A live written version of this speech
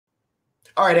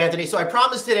All right, Anthony. So I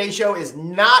promised today's show is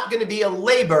not going to be a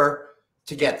labor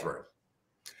to get through.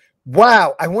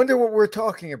 Wow. I wonder what we're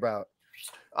talking about.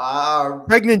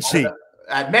 Pregnancy.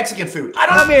 Mexican food.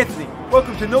 I'm Anthony.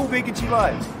 Welcome to No Vacancy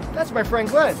Live. That's my friend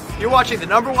Glenn. You're watching the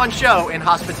 #1 show in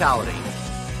hospitality.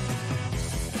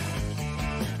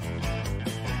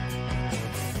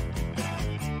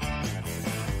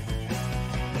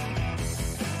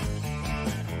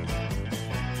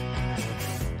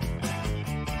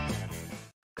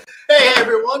 Hey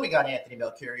everyone, we got Anthony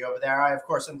Melchiori over there. I, of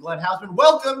course, am Glenn Hausman.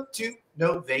 Welcome to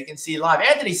No Vacancy Live.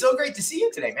 Anthony, so great to see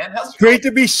you today, man. How's it going? Great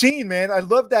to be seen, man. I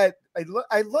love that.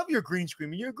 I love your green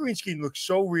screen. Your green screen looks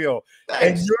so real.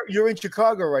 Thanks. And you're in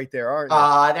Chicago right there, aren't you?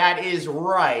 That is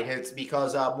right. It's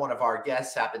because one of our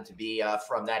guests happened to be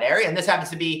from that area, and this happens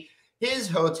to be his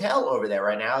hotel over there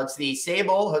right now. It's the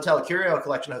Sable Hotel Curio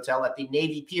Collection Hotel at the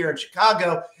Navy Pier in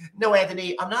Chicago. No,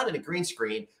 Anthony, I'm not in a green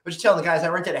screen. I was just telling the guys I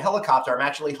rented a helicopter. I'm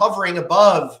actually hovering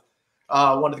above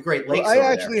one of the Great Lakes.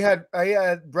 Well, I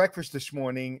had breakfast this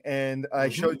morning, and I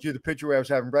showed you the picture where I was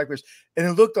having breakfast, and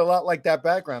it looked a lot like that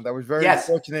background. I was very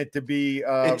fortunate to be.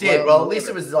 It did. Well, at least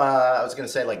it was. I was going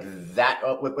to say like that.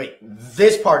 Wait,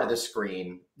 this part of the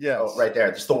screen. Yeah, right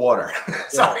there, just the water.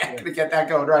 Sorry, I couldn't get that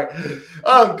going right.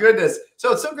 Oh goodness!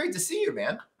 So it's so great to see you,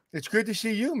 man. It's good to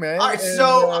see you, man. All right, and,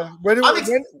 so wait. I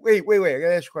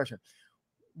gotta ask you a question.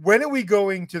 When are we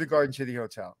going to the Garden City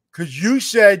Hotel? Because you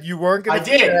said you weren't going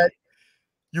to. Forget.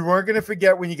 You weren't going to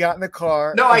forget when you got in the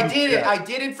car. No, I didn't. I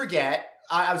didn't forget.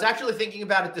 I was actually thinking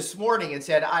about it this morning and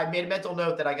said I made a mental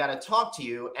note that I got to talk to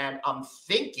you. And I'm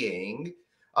thinking,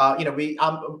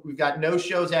 we've got no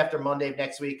shows after Monday of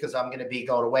next week because I'm going to be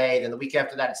going away. Then the week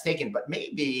after that, it's taken. But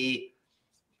maybe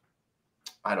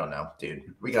I don't know, dude.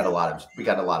 We got a lot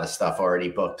of stuff already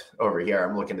booked over here.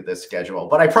 I'm looking at this schedule,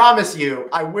 but I promise you,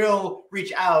 I will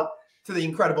reach out to the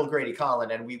incredible Grady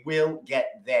Collin, and we will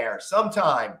get there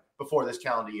sometime before this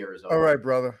calendar year is over. All right,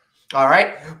 brother. All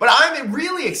right. But I'm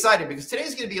really excited because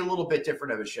today's going to be a little bit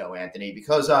different of a show, Anthony,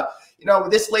 because,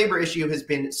 this labor issue has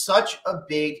been such a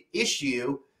big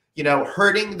issue,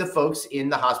 hurting the folks in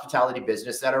the hospitality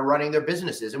business that are running their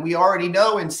businesses. And we already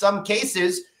know in some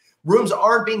cases, rooms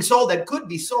aren't being sold that could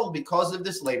be sold because of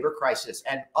this labor crisis.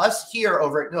 And us here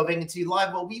over at No Vacancy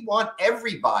Live, well, we want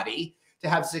everybody to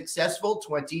have successful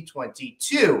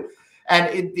 2022.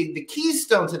 And the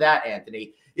keystone to that,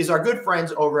 Anthony, is our good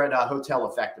friends over at Hotel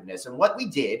Effectiveness. And what we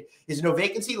did is No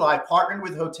Vacancy Live partnered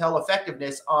with Hotel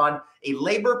Effectiveness on a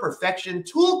labor perfection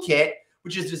toolkit,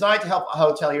 which is designed to help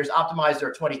hoteliers optimize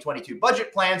their 2022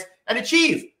 budget plans and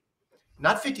achieve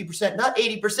not 50%, not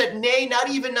 80%, nay, not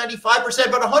even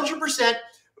 95%, but 100%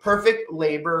 perfect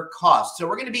labor costs. So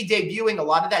we're going to be debuting a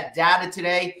lot of that data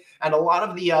today, and a lot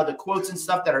of the quotes and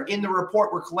stuff that are in the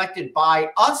report were collected by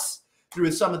us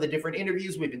through some of the different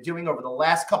interviews we've been doing over the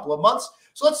last couple of months.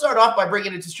 So let's start off by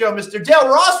bringing into the show Mr. Dale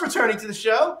Ross, returning to the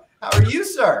show. How are you,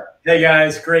 sir? Hey,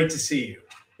 guys. Great to see you.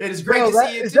 It is great to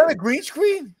see you, Is that a green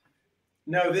screen?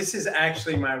 No, this is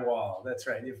actually my wall. That's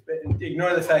right.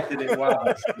 Ignore the fact that it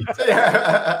was.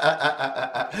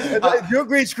 Your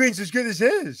green screen's as good as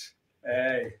his.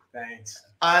 Hey, thanks.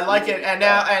 I like it. And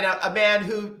now, a man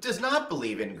who does not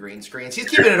believe in green screens. He's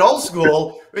keeping it old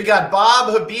school. We got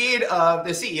Bob Habeeb,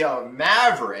 the CEO of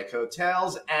Maverick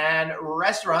Hotels and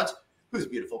Restaurants, whose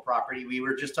beautiful property we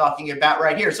were just talking about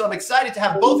right here. So I'm excited to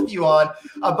have both of you on.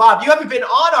 Bob, you haven't been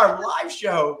on our live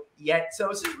show yet, so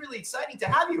it's just really exciting to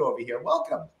have you over here.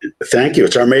 Welcome. Thank you.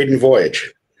 It's our maiden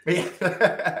voyage.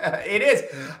 It is.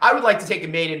 I would like to take a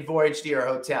maiden voyage to your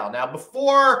hotel. Now,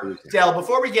 before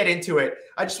we get into it,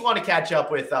 I just want to catch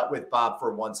up with Bob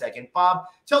for 1 second. Bob,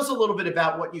 tell us a little bit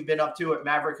about what you've been up to at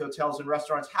Maverick Hotels and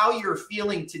Restaurants, how you're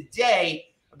feeling today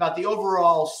about the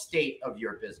overall state of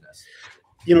your business.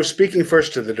 Speaking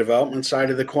first to the development side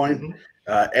of the coin,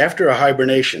 after a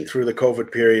hibernation through the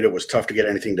COVID period, it was tough to get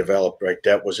anything developed, right?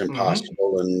 Debt was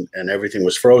impossible and everything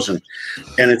was frozen.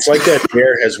 And it's like that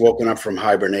bear has woken up from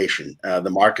hibernation. The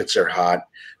markets are hot.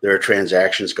 There are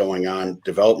transactions going on.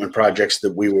 Development projects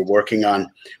that we were working on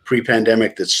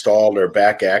pre-pandemic that stalled are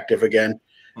back active again.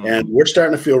 And we're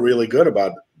starting to feel really good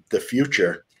about the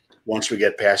future once we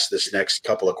get past this next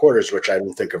couple of quarters, which I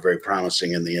don't think are very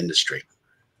promising in the industry.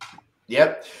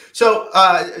 Yep. So,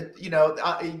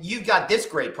 you've got this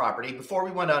great property. Before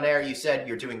we went on air, you said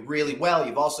you're doing really well.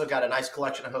 You've also got a nice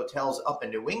collection of hotels up in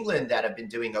New England that have been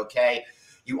doing okay.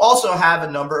 You also have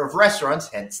a number of restaurants,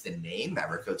 hence the name,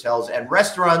 Maverick Hotels and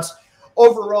Restaurants.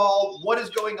 Overall, what is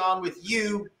going on with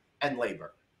you and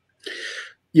labor?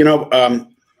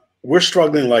 We're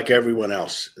struggling like everyone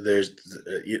else.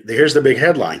 Here's the big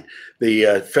headline.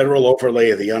 The federal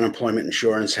overlay of the unemployment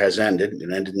insurance has ended. It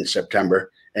ended in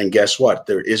September. And guess what?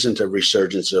 There isn't a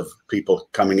resurgence of people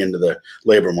coming into the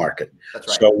labor market. That's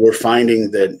right. So we're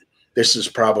finding that this is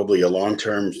probably a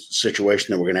long-term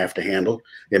situation that we're going to have to handle.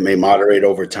 It may moderate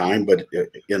over time, but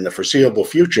in the foreseeable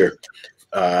future,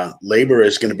 labor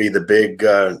is going to be the big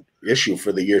issue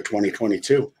for the year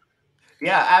 2022.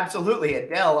 Yeah, absolutely. And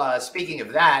Dell, speaking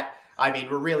of that, I mean,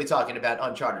 we're really talking about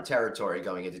uncharted territory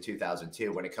going into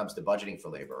 2002 when it comes to budgeting for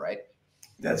labor, right?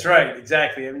 That's right.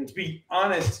 Exactly. I mean, to be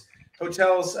honest,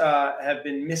 hotels have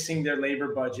been missing their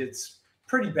labor budgets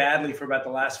pretty badly for about the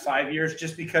last 5 years,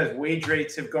 just because wage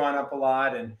rates have gone up a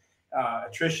lot and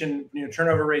attrition,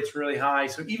 turnover rates really high.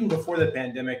 So even before the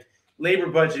pandemic, labor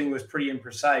budgeting was pretty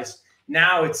imprecise.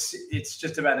 Now it's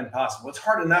just about impossible. It's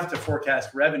hard enough to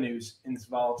forecast revenues in this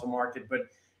volatile market, but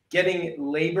getting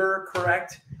labor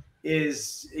correct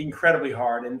is incredibly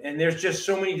hard. And there's just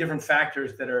so many different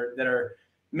factors that are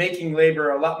making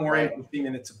labor a lot more interesting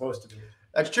than it's supposed to be.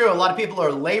 That's true. A lot of people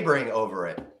are laboring over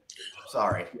it.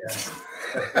 Sorry. Yeah.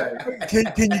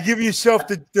 Can you give yourself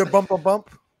the bump?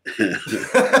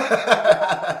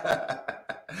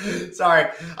 Sorry,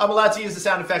 I'm allowed to use the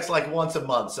sound effects like once a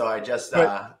month, so I just,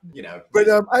 But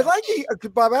I'd like to,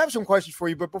 Bob, I have some questions for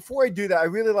you. But before I do that, I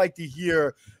really like to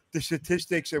hear the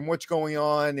statistics and what's going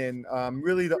on, and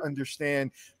really to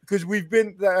understand, because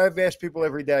I've asked people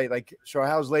every day, like, so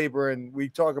how's labor, and we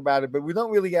talk about it, but we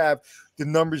don't really have the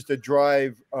numbers that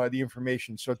drive the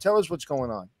information. So tell us what's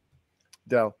going on,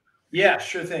 Del. Yeah,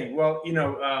 sure thing. Well,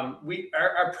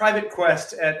 our private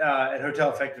quest at Hotel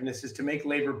Effectiveness is to make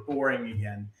labor boring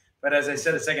again. But as I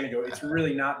said a second ago, it's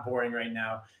really not boring right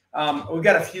now. We've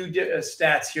got a few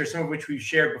stats here, some of which we've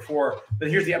shared before, but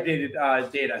here's the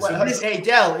updated data. Well, hey,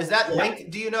 Del, is that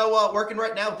link, do you know, working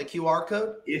right now with the QR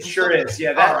code? It sure is.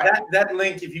 Yeah, that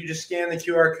link, if you just scan the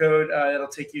QR code, it'll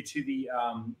take you to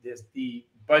the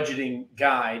budgeting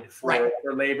guide for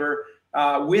labor.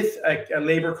 With a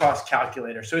labor cost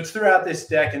calculator. So it's throughout this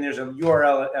deck, and there's a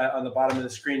URL on the bottom of the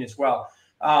screen as well.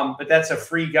 But that's a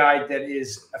free guide that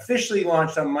is officially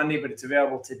launched on Monday, but it's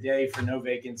available today for No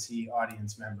Vacancy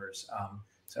audience members.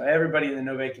 So everybody in the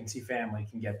No Vacancy family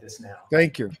can get this now.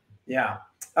 Thank you. Yeah.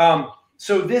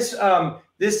 So this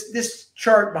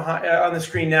chart behind on the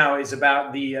screen now is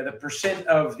about the percent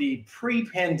of the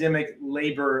pre-pandemic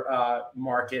labor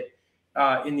market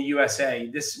in the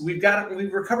USA. We've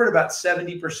recovered about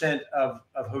 70% of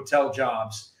hotel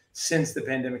jobs since the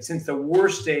pandemic, since the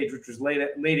worst stage, which was late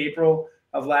April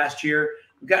of last year.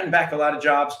 We've gotten back a lot of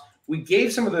jobs. We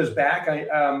gave some of those back.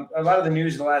 A lot of the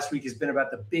news the last week has been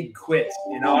about the big quit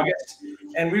in August,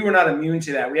 and we were not immune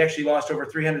to that. We actually lost over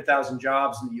 300,000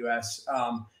 jobs in the U.S.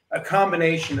 A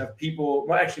combination of people,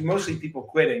 well, actually mostly people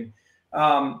quitting.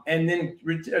 And then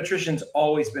attrition's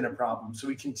always been a problem. So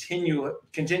we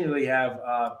continually have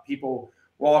people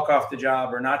walk off the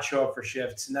job or not show up for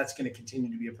shifts, and that's going to continue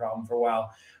to be a problem for a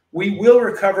while. We will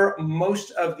recover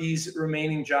most of these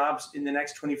remaining jobs in the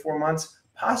next 24 months,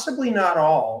 possibly not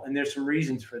all, and there's some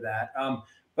reasons for that,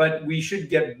 but we should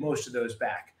get most of those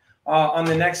back. On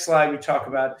the next slide, we talk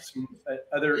about some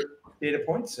other data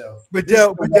points. But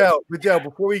Del,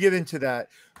 before we get into that,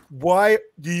 why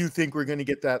do you think we're going to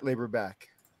get that labor back?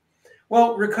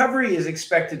 Well, recovery is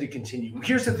expected to continue.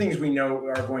 Here's the things we know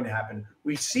are going to happen.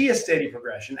 We see a steady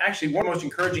progression. Actually, one of the most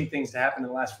encouraging things to happen in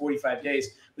the last 45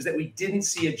 days was that we didn't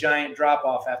see a giant drop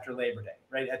off after Labor Day,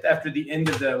 right? After the end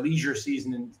of the leisure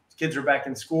season and kids are back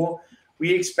in school,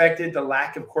 we expected the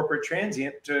lack of corporate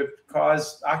transient to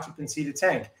cause occupancy to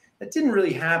tank. That didn't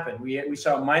really happen. We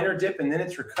saw a minor dip, and then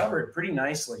it's recovered pretty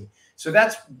nicely. So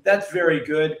that's very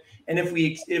good. And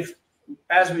if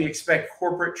as we expect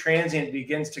corporate transient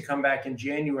begins to come back in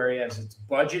January as it's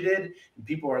budgeted and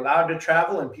people are allowed to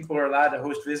travel and people are allowed to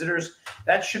host visitors,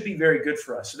 that should be very good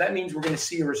for us. So that means we're going to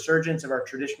see a resurgence of our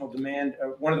traditional demand,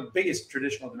 one of the biggest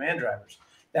traditional demand drivers.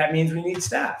 That means we need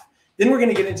staff. Then we're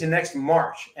going to get into next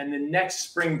March and the next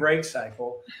spring break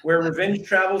cycle where revenge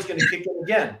travel is going to kick in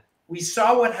again. We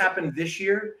saw what happened this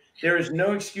year. There is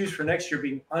no excuse for next year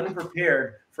being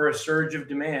unprepared for a surge of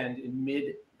demand in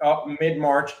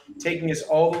mid-March, taking us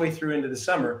all the way through into the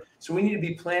summer. So we need to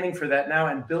be planning for that now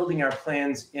and building our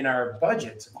plans in our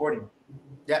budgets accordingly.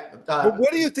 Yeah. But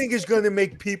what do you think is going to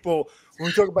make people, when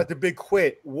we talk about the big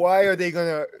quit, why are they going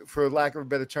to, for lack of a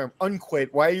better term,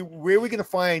 unquit? Where are we going to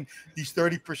find these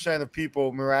 30% of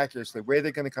people miraculously? Where are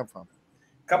they going to come from?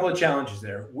 A couple of challenges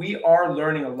there. We are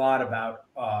learning a lot about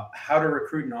how to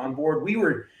recruit and onboard.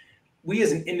 We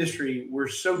as an industry, we're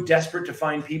so desperate to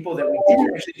find people that we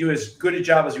didn't actually do as good a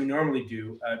job as we normally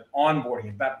do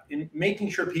onboarding, about in making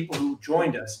sure people who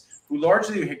joined us, who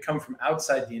largely had come from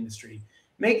outside the industry,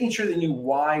 making sure they knew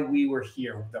why we were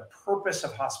here, the purpose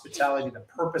of hospitality, the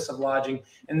purpose of lodging,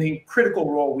 and the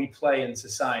critical role we play in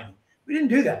society. We didn't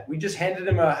do that. We just handed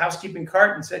them a housekeeping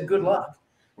cart and said, good luck.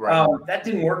 Right. That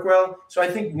didn't work well. So I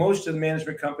think most of the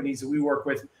management companies that we work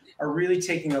with are really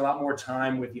taking a lot more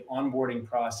time with the onboarding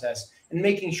process and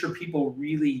making sure people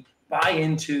really buy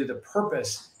into the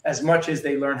purpose as much as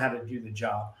they learn how to do the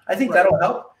job. I think that'll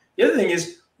help. The other thing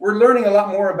is we're learning a lot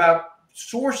more about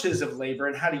sources of labor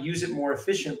and how to use it more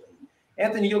efficiently.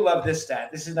 Anthony, you'll love this stat.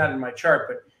 This is not in my chart,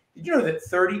 but did you know that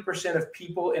 30% of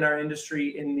people in our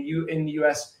industry in the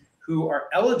U.S. who are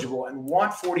eligible and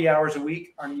want 40 hours a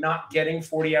week are not getting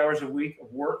 40 hours a week of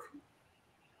work?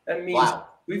 That means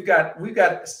we've got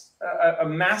a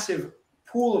massive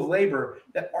pool of labor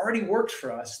that already works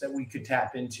for us that we could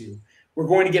tap into. We're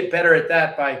going to get better at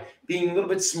that by being a little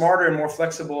bit smarter and more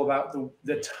flexible about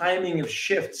the timing of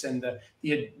shifts and the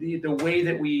way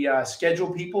that we schedule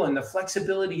people and the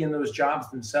flexibility in those jobs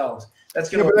themselves. That's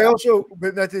going to.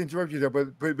 But not to interrupt you there,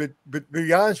 but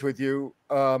be honest with you,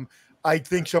 I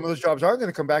think some of those jobs are going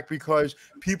to come back because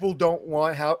people don't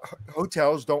want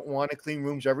hotels don't want to clean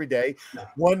rooms every day. No.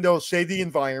 One, they'll save the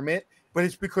environment, but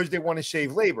it's because they want to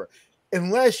save labor.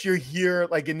 Unless you're here,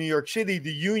 like in New York City,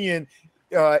 the union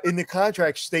in the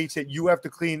contract states that you have to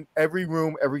clean every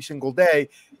room every single day.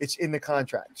 It's in the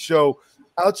contract. So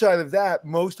outside of that,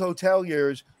 most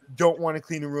hoteliers don't want to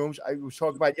clean the rooms. I was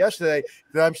talking about yesterday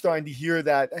that I'm starting to hear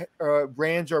that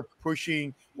brands are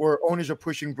pushing or owners are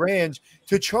pushing brands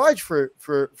to charge for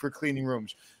cleaning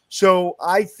rooms. So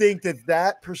I think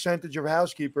that percentage of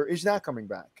housekeeper is not coming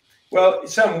back. Well,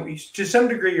 to some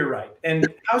degree, you're right. And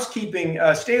housekeeping,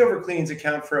 stayover cleans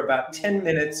account for about 10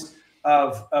 minutes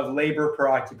of labor per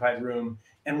occupied room.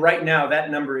 And right now, that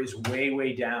number is way,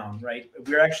 way down, right?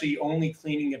 We're actually only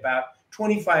cleaning about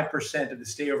 25% of the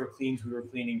stayover cleans we were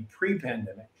cleaning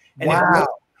pre-pandemic. And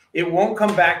it won't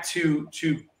come back to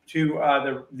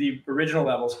the original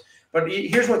levels. But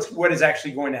here's what is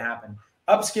actually going to happen.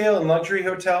 Upscale and luxury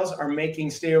hotels are making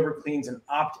stayover cleans an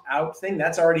opt-out thing.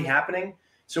 That's already happening.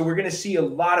 So we're going to see a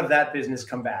lot of that business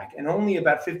come back. And only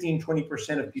about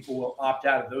 15–20% of people will opt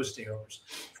out of those stayovers.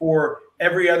 For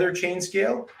every other chain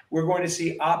scale, we're going to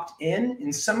see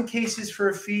opt-in some cases for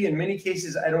a fee. In many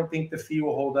cases, I don't think the fee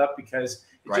will hold up because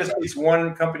it just leaves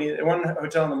one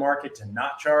hotel in the market to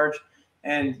not charge.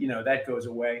 And, that goes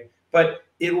away. But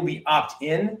it will be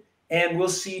opt-in. And we'll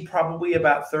see probably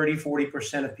about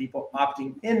 30–40% of people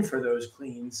opting in for those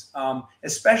cleans,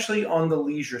 especially on the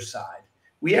leisure side.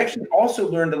 We actually also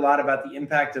learned a lot about the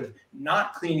impact of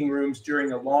not cleaning rooms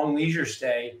during a long leisure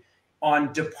stay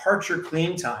on departure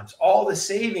clean times. All the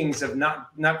savings of not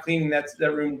cleaning that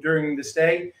room during the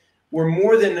stay were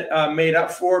more than made up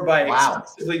for by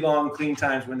excessively long clean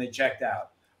times when they checked out.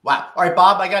 Wow. All right,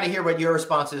 Bob, I got to hear what your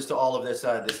response is to all of this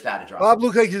data drop. Bob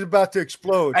looks like he's about to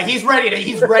explode. He's ready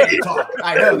to talk.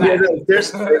 I know that.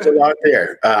 There's a lot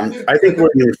there. I think we're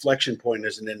at an inflection point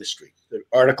as an industry. The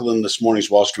article in this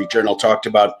morning's Wall Street Journal talked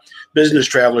about business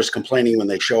travelers complaining when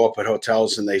they show up at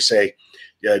hotels and they say,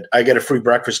 yeah, I get a free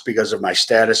breakfast because of my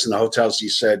status in the hotels. He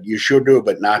said, you sure do,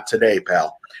 but not today,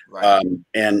 pal. Right.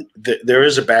 And there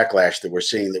is a backlash that we're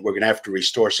seeing that we're going to have to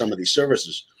restore some of these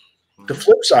services. Mm-hmm. The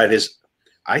flip side is,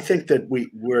 I think that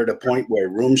we're at a point where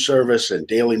room service and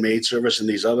daily maid service and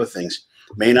these other things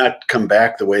may not come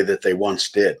back the way that they once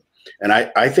did. And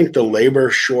I think the labor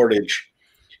shortage,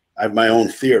 I have my own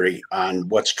theory on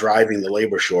what's driving the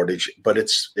labor shortage, but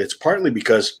it's partly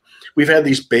because we've had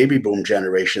these baby boom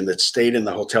generation that stayed in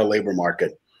the hotel labor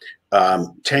market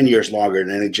 10 years longer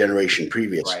than any generation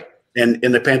previous. Right. And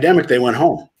in the pandemic, they went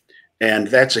home. And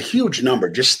that's a huge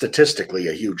number, just statistically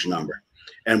a huge number.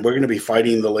 And we're going to be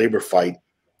fighting the labor fight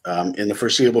in the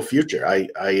foreseeable future.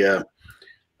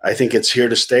 I think it's here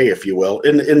to stay, if you will.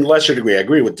 In lesser degree, I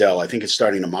agree with Del. I think it's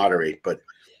starting to moderate, but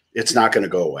it's not going to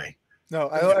go away. No,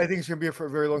 I think it's going to be for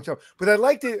a very long time. But I'd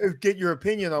like to get your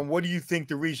opinion on what do you think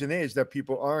the reason is that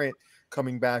people aren't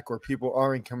coming back or people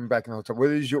aren't coming back in the hotel.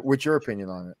 What's your opinion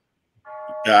on it?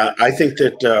 I think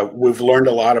that we've learned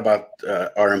a lot about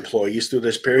our employees through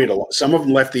this period. Some of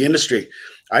them left the industry.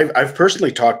 I've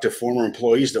personally talked to former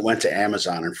employees that went to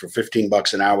Amazon, and for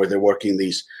 $15 an hour, they're working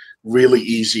these really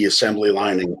easy assembly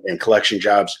line and collection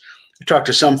jobs. I talked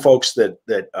to some folks that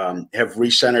have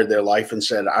recentered their life and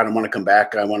said, I don't want to come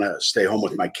back. I want to stay home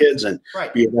with my kids and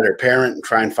be a better parent and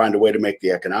try and find a way to make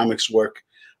the economics work.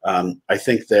 I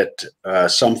think that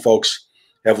some folks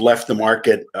have left the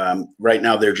market. Right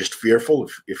now, they're just fearful.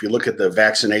 If you look at the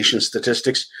vaccination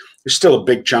statistics, there's still a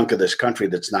big chunk of this country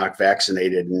that's not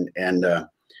vaccinated and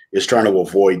is trying to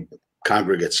avoid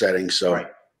congregate settings. So I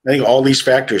think all these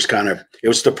factors it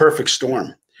was the perfect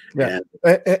storm. Yeah.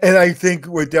 And I think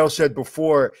what Dell said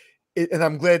before, and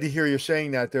I'm glad to hear you're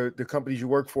saying that the companies you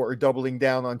work for are doubling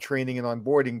down on training and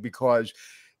onboarding, because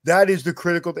that is the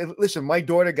critical. Listen, my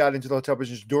daughter got into the hotel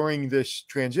business during this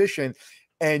transition,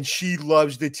 and she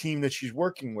loves the team that she's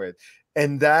working with.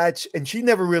 And she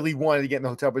never really wanted to get in the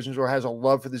hotel business or has a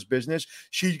love for this business.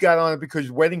 She got on it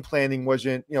because wedding planning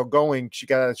wasn't, going. She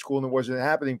got out of school and it wasn't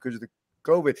happening because of the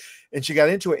COVID, and she got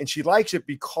into it, and she likes it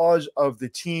because of the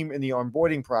team and the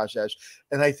onboarding process.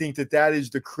 And I think that is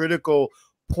the critical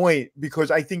point,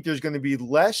 because I think there's going to be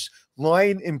less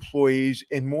line employees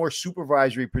and more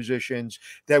supervisory positions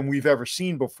than we've ever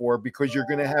seen before, because you're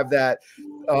going to have that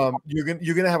you're going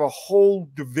to have a whole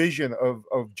division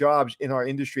of jobs in our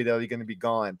industry that are going to be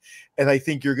gone. And I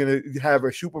think you're going to have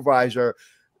a supervisor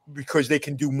because they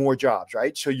can do more jobs,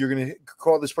 right? So you're going to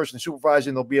call this person a supervisor,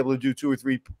 and they'll be able to do 2 or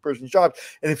 3 person's jobs.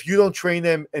 And if you don't train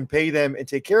them and pay them and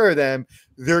take care of them,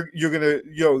 you're going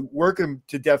to work them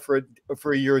to death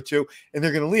for a year or 2, and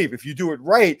they're going to leave. If you do it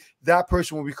right, that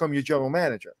person will become your general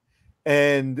manager.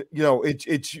 And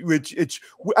it's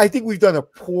I think we've done a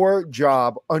poor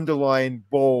job, underlined,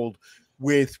 bold,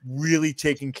 with really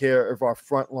taking care of our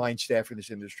frontline staff in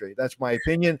this industry. That's my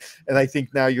opinion, and I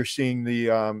think now you're seeing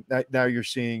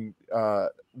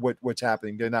what's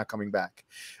happening. They're not coming back.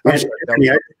 I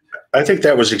think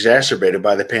that was exacerbated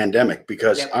by the pandemic,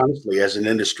 because honestly, as an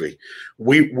industry,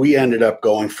 we ended up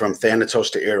going from Thanatos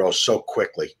to Eros so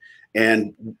quickly,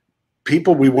 and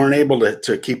people, we weren't able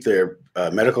to keep their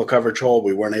medical coverage whole.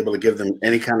 We weren't able to give them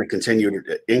any kind of continued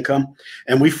income,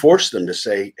 and we forced them to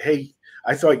say, "Hey,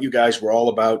 I thought you guys were all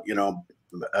about,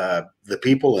 the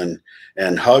people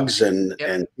and hugs and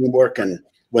teamwork." And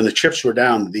when the chips were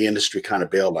down, the industry kind of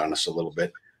bailed on us a little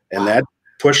bit, and that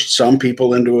pushed some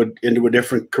people into a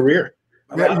different career.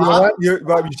 Yeah, Bob, you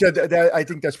said that. I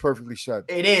think that's perfectly said.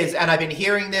 It is, and I've been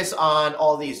hearing this on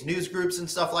all these news groups and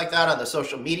stuff like that on the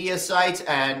social media sites,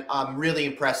 and I'm really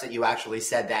impressed that you actually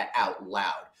said that out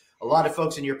loud. A lot of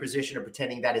folks in your position are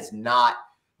pretending that is not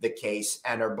the case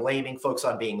and are blaming folks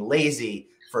on being lazy,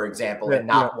 for example, and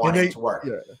not wanting to work.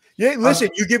 Yeah, listen,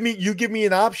 you give me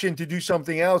an option to do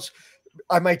something else,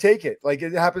 I might take it. Like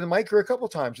it happened in my career a couple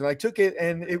of times, and I took it,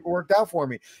 and it worked out for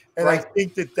me. And I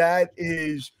think that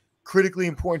is critically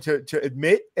important to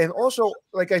admit. And also,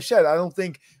 like I said, I don't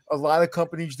think a lot of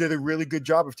companies did a really good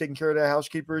job of taking care of their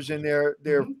housekeepers and their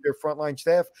frontline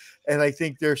staff. And I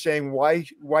think they're saying, why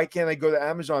can't I go to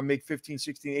Amazon, make $15,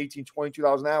 $16, $18,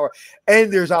 $22 an hour?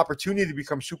 And there's opportunity to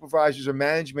become supervisors or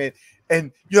management.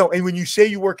 And, and when you say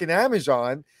you work in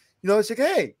Amazon, it's like,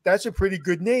 hey, that's a pretty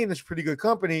good name. That's a pretty good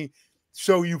company.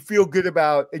 So you feel good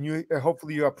about, and you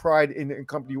hopefully you have pride in the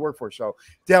company you work for. So,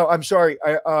 Dale, I'm sorry,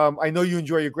 I know you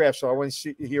enjoy your graph, so I want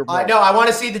to hear more. No, I want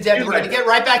to see the data. We're going to get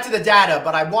right back to the data,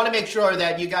 but I want to make sure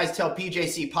that you guys tell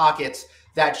PJC Pockets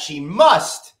that she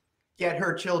must get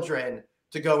her children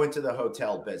to go into the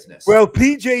hotel business. Well,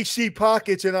 PJC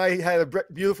Pockets and I had a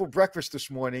beautiful breakfast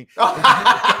this morning. and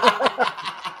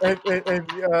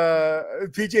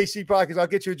PJC Pockets, I'll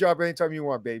get you a job anytime you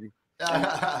want, baby.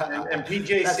 And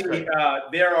PJC,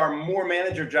 there are more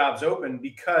manager jobs open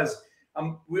because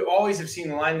we always have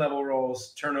seen line level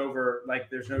roles turnover like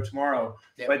there's no tomorrow.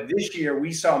 Yep. But this year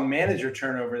we saw manager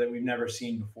turnover that we've never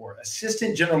seen before.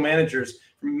 Assistant general managers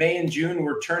from May and June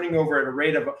were turning over at a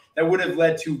rate of that would have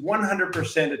led to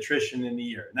 100% attrition in the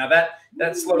year. Now that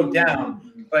slowed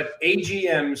down, but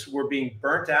AGMs were being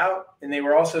burnt out, and they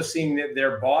were also seeing that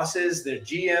their bosses, their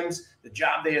GMs, the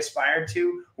job they aspired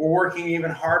to, were working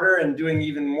even harder and doing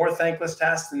even more thankless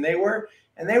tasks than they were.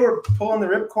 And they were pulling the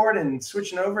ripcord and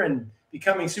switching over and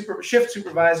becoming shift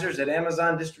supervisors at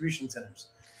Amazon distribution centers.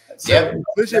 So,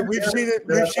 listen, we've seen it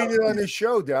on this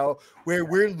show, Dal, where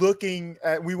we're looking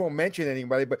at, we won't mention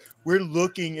anybody, but we're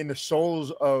looking in the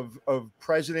souls of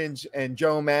presidents and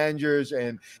general managers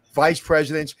and vice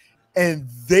presidents, and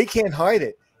they can't hide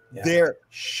it. Yeah. They're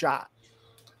shot.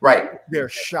 Right. They're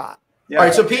shot. Yeah. All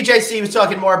right, so PJC was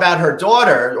talking more about her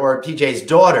daughter, or PJ's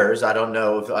daughters. I don't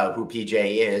know who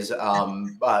PJ is.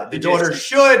 The daughter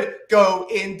should go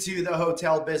into the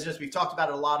hotel business. We've talked about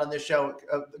it a lot on this show.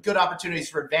 Good opportunities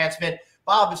for advancement.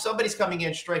 Bob, if somebody's coming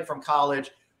in straight from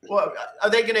college, well, are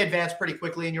they going to advance pretty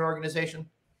quickly in your organization?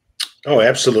 Oh,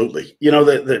 absolutely.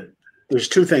 There's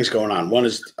two things going on. One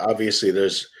is obviously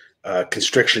there's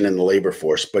constriction in the labor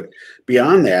force, but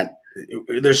beyond that,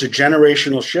 there's a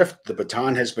generational shift. The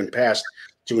baton has been passed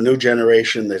to a new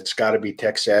generation that's got to be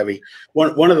tech savvy.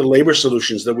 One of the labor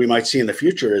solutions that we might see in the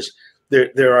future is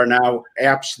there are now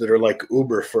apps that are like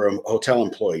Uber for hotel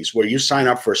employees, where you sign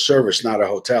up for a service, not a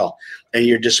hotel, and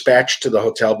you're dispatched to the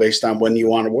hotel based on when you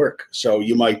want to work. So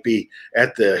you might be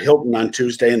at the Hilton on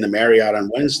Tuesday and the Marriott on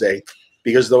Wednesday,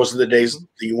 because those are the days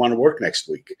that you want to work next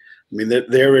week. I mean,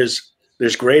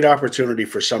 there's great opportunity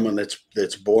for someone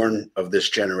that's born of this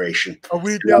generation. Are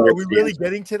we really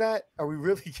getting to that? Are we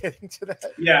really getting to that?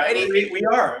 Yeah, we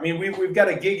are. I mean, we've got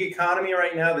a gig economy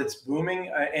right now that's booming,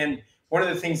 and one of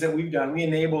the things that we've done, we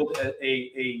enabled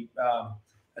a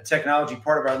technology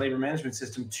part of our labor management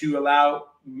system to allow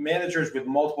managers with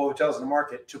multiple hotels in the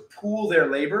market to pool their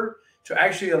labor to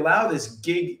actually allow this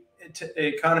gig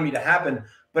economy to happen,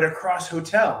 but across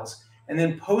hotels, and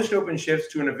then post open shifts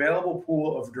to an available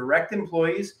pool of direct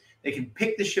employees. They can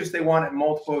pick the shifts they want at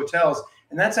multiple hotels,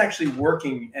 and that's actually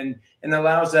working and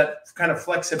allows that kind of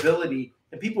flexibility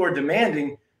that people are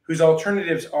demanding, whose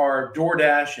alternatives are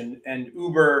DoorDash and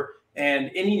Uber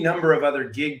and any number of other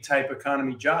gig type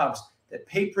economy jobs that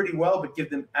pay pretty well, but give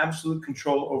them absolute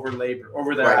control over labor,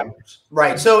 over their hours.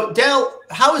 Right. So, Del,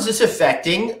 how is this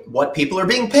affecting what people are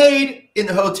being paid in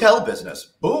the hotel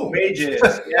business? Boom. Wages.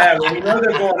 Yeah, well, we know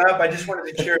they're going up. I just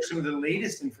wanted to share some of the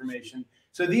latest information.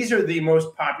 So these are the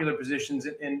most popular positions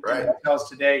in hotels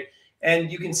today. And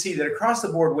you can see that across the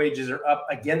board, wages are up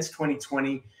against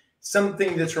 2020.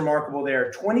 Something that's remarkable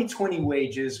there, 2020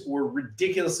 wages were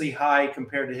ridiculously high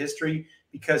compared to history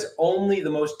because only the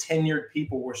most tenured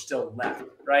people were still left,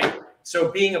 right?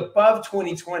 So being above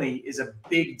 2020 is a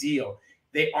big deal.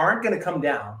 They aren't going to come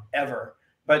down ever,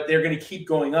 but they're going to keep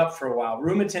going up for a while.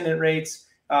 Room attendant rates,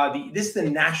 this is the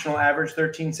national average,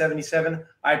 $13.77.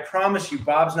 I promise you,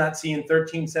 Bob's not seeing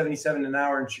 $13.77 an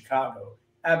hour in Chicago.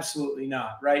 Absolutely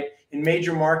not, right? In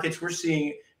major markets, we're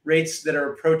seeing rates that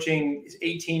are approaching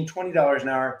 $18, $20 an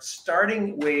hour,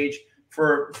 starting wage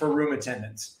for room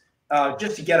attendants,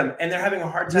 just to get them. And they're having a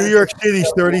hard time. New York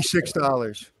City's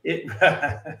 $36.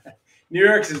 New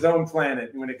York's its own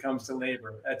planet when it comes to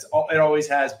labor. It always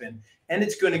has been. And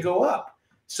it's going to go up.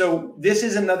 So this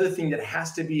is another thing that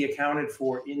has to be accounted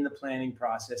for in the planning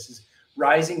process is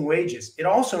rising wages. It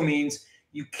also means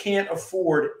you can't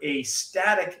afford a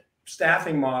static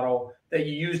staffing model that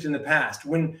you used in the past.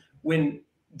 When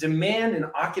demand and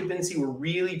occupancy were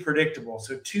really predictable,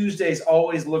 so Tuesdays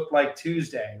always looked like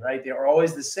Tuesday, right? They are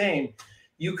always the same.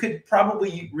 You could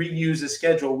probably reuse a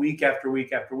schedule week after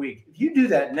week after week. If you do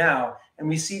that now, and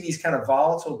we see these kind of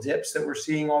volatile dips that we're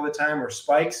seeing all the time or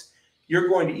spikes, you're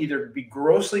going to either be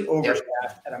grossly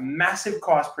overstaffed at a massive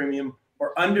cost premium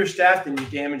or understaffed and you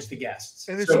damage the guests.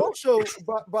 And it's also,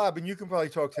 Bob, and you can probably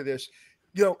talk to this,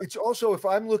 it's also, if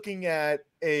I'm looking at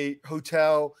a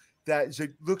hotel that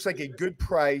looks like a good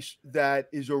price, that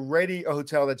is already a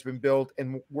hotel that's been built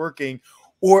and working,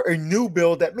 or a new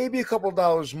build that may be a couple of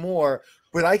dollars more,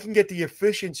 but I can get the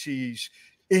efficiencies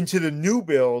into the new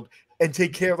build and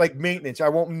take care of like maintenance. I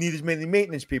won't need as many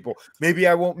maintenance people. Maybe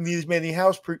I won't need as many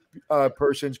house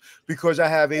persons because I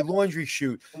have a laundry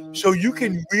chute. So you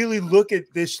can really look at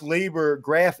this labor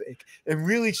graphic and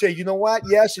really say, you know what?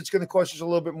 Yes, it's going to cost us a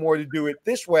little bit more to do it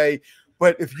this way.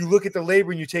 But if you look at the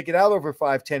labor and you take it out over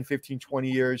 5, 10, 15,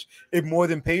 20 years, it more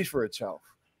than pays for itself.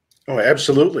 Oh,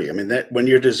 absolutely. I mean, that when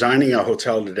you're designing a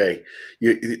hotel today,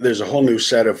 there's a whole new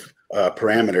set of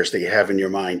parameters that you have in your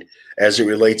mind as it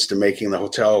relates to making the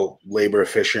hotel labor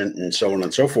efficient and so on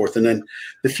and so forth. And then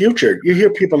the future, you hear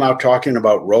people now talking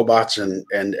about robots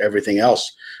and everything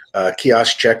else,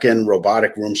 kiosk check-in,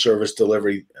 robotic room service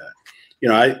delivery.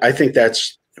 I think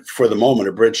that's, for the moment,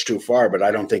 a bridge too far, but I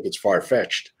don't think it's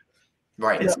far-fetched.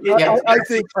 Right. I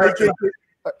think,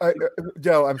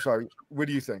 Joe, I'm sorry. What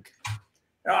do you think?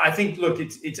 I think, look,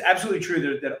 it's absolutely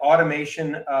true that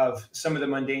automation of some of the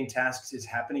mundane tasks is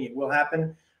happening. It will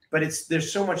happen, but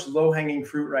there's so much low-hanging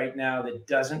fruit right now that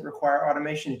doesn't require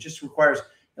automation. It just requires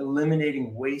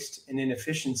eliminating waste and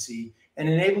inefficiency and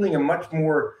enabling a much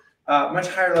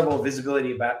higher level of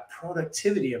visibility about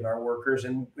productivity of our workers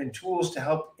and tools to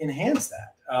help enhance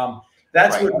that.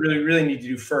 That's what we really need to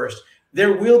do first.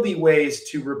 There will be ways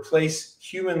to replace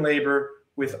human labor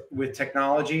with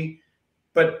technology.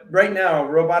 But right now,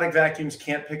 robotic vacuums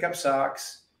can't pick up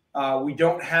socks. We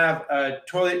don't have a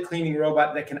toilet cleaning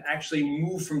robot that can actually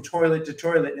move from toilet to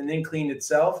toilet and then clean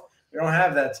itself. We don't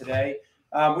have that today.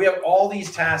 We have all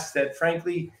these tasks that,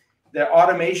 frankly, the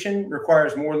automation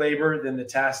requires more labor than the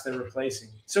tasks they're replacing.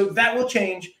 So that will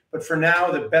change. But for now,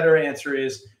 the better answer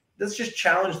is let's just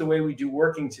challenge the way we do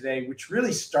working today, which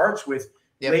really starts with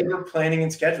labor planning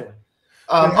and scheduling.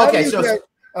 Okay, so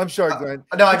I'm sorry, Glenn.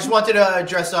 No, I just wanted to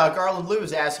address Garland Lou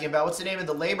was asking about what's the name of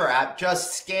the labor app.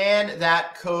 Just scan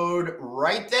that code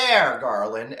right there,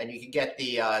 Garland, and you can get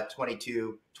the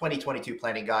 $22 2022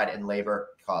 Planning Guide and Labor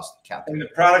Cost Calculator. And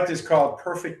the product is called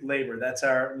Perfect Labor. That's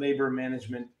our labor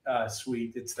management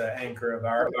suite. It's the anchor of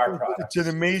our product. It's an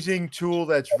amazing tool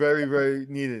that's very, very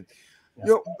needed.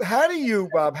 Yeah. How do you,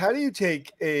 Bob, how do you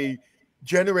take a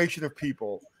generation of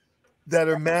people that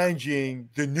are managing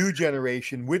the new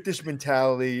generation with this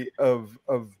mentality of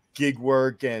gig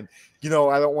work and, I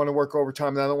don't want to work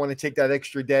overtime and I don't want to take that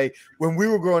extra day. When we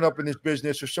were growing up in this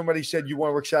business, or somebody said you want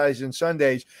to work Saturdays and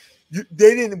Sundays,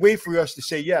 they didn't wait for us to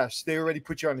say yes. They already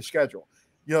put you on the schedule.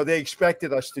 They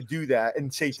expected us to do that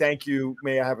and say, thank you,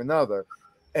 may I have another?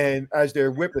 And as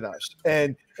they're whipping us.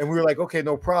 And we were like, okay,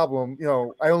 no problem.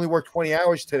 I only work 20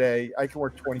 hours today. I can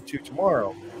work 22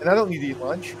 tomorrow. And I don't need to eat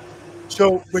lunch.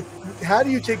 So, but how do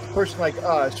you take a person like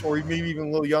us, or maybe even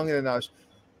a little younger than us,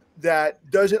 that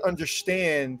doesn't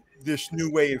understand this new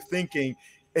way of thinking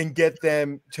and get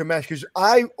them to match? Because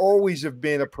I always have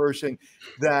been a person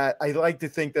that I like to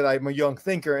think that I'm a young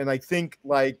thinker and I think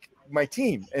like my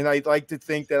team. And I like to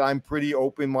think that I'm pretty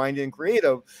open-minded and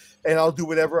creative and I'll do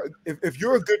whatever. If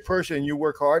you're a good person and you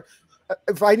work hard,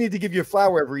 if I need to give you a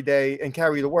flower every day and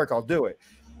carry you to work, I'll do it.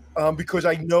 Because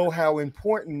I know how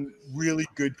important really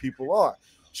good people are.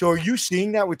 So are you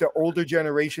seeing that with the older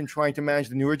generation trying to manage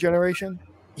the newer generation?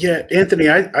 Yeah, Anthony,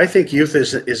 I think youth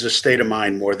is a state of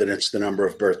mind more than it's the number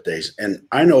of birthdays. And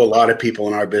I know a lot of people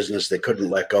in our business that couldn't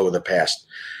let go of the past.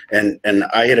 And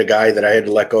I had a guy that I had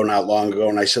to let go not long ago.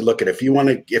 And I said, look, if you want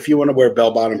to wear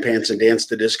bell-bottom pants and dance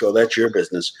the disco, that's your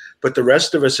business. But the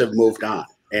rest of us have moved on.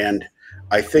 And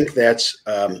I think that's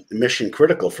mission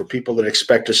critical for people that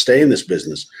expect to stay in this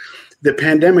business. The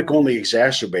pandemic only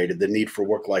exacerbated the need for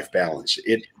work-life balance.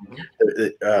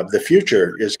 The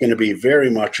future is going to be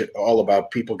very much all about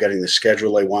people getting the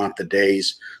schedule they want, the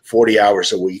days, 40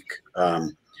 hours a week.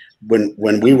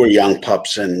 When we were young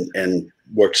pups and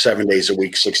worked 7 days a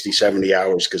week, 60, 70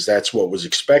 hours, because that's what was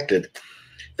expected.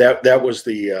 That was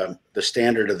the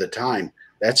standard of the time.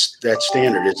 That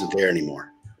standard isn't there anymore.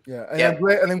 Yeah,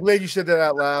 and I'm glad you said that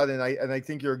out loud, and I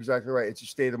think you're exactly right. It's a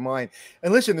state of mind.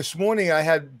 And listen, this morning I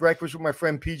had breakfast with my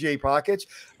friend PJ Pockets.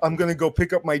 I'm going to go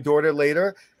pick up my daughter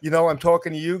later. I'm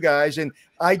talking to you guys, and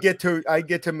I get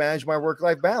to manage my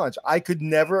work-life balance. I could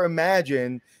never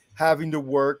imagine having to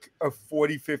work a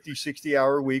 40, 50,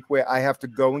 60-hour week where I have to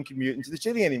go and commute into the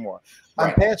city anymore. Right.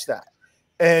 I'm past that.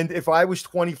 And if I was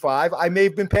 25, I may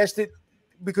have been past it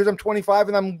because I'm 25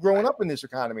 and I'm growing up in this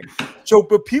economy. So,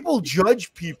 but people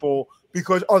judge people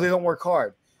because, they don't work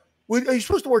hard. Well, are you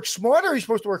supposed to work smarter or are you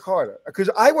supposed to work harder? Because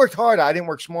I worked harder. I didn't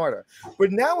work smarter.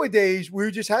 But nowadays,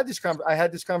 I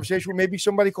had this conversation with maybe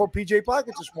somebody called PJ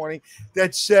Pockets this morning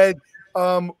that said,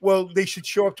 they should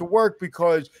show up to work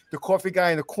because the coffee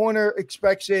guy in the corner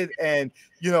expects it. And,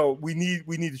 we need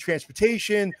the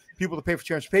transportation, people to pay for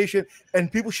transportation,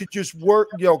 and people should just work,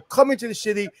 come into the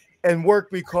city and work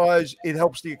because it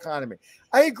helps the economy.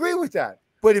 I agree with that.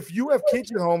 But if you have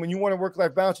kids at home and you want to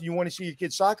work-life balance and you want to see your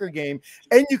kid's soccer game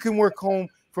and you can work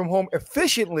from home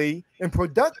efficiently and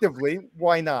productively,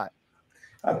 why not?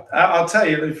 I'll tell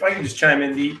you, if I can just chime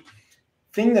in, the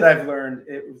thing that I've learned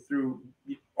through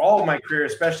all of my career,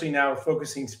 especially now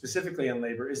focusing specifically on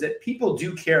labor, is that people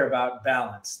do care about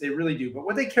balance. They really do. But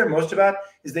what they care most about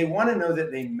is they want to know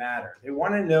that they matter. They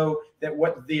want to know that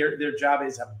what their job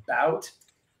is about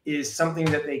is something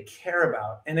that they care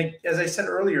about. And as I said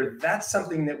earlier, that's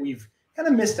something that we've kind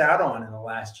of missed out on in the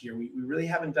last year. We really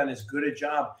haven't done as good a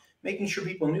job making sure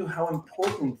people knew how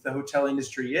important the hotel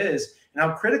industry is and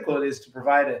how critical it is to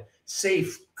provide a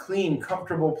safe, clean,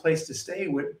 comfortable place to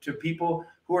stay to people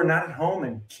who are not at home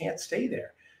and can't stay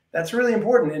there. That's really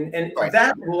important. And right.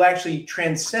 That will actually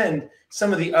transcend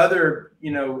some of the other,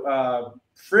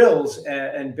 frills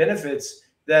and benefits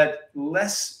that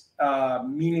less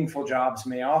meaningful jobs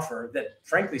may offer, that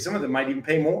frankly, some of them might even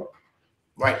pay more.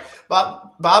 Right.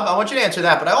 Bob, I want you to answer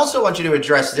that, but I also want you to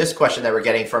address this question that we're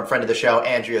getting from friend of the show,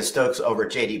 Andrea Stokes over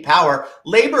at JD Power.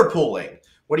 Labor pooling.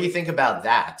 What do you think about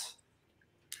that?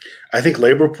 I think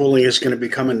labor pooling is going to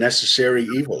become a necessary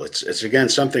evil. It's again,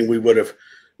 something we would have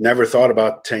never thought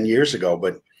about 10 years ago,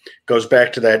 but it goes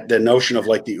back to the notion of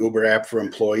like the Uber app for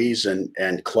employees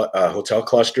and hotel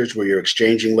clusters where you're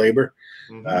exchanging labor.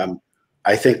 Mm-hmm.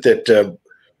 I think that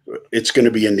it's going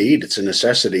to be a need. It's a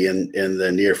necessity in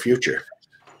the near future.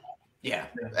 Yeah.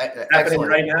 It's happening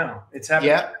right now. It's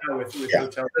happening right now with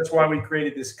hotels. That's why we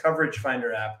created this Coverage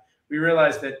Finder app. We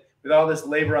realized that with all this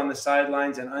labor on the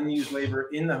sidelines and unused labor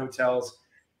in the hotels,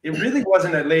 it really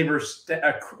wasn't a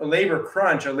labor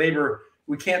crunch,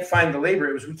 we can't find the labor.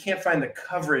 It was we can't find the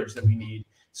coverage that we need.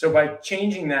 So by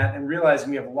changing that and realizing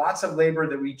we have lots of labor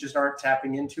that we just aren't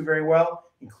tapping into very well,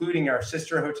 including our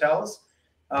sister hotels,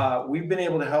 we've been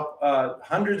able to help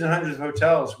hundreds and hundreds of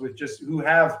hotels with just who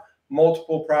have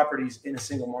multiple properties in a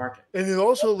single market. And it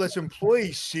also lets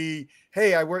employees see,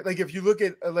 hey, I work, like if you look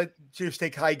at, let's just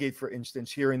take Highgate, for instance,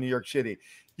 here in New York City.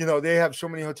 You know, they have so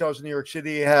many hotels in New York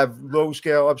City, have low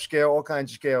scale, upscale, all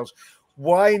kinds of scales.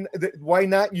 Why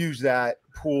not use that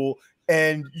pool?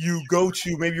 And you go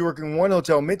to, maybe you work in one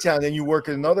hotel in Midtown, then you work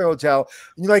in another hotel,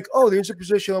 and you're like, oh, there's a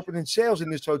position open in sales in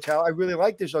this hotel. I really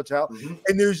like this hotel.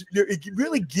 And it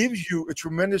really gives you a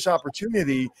tremendous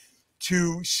opportunity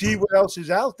to see what else is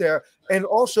out there, and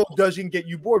also doesn't get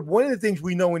you bored. One of the things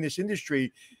we know in this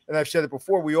industry, and I've said it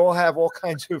before, we all have all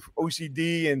kinds of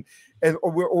OCD and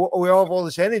we all have all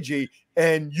this energy,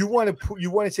 and you want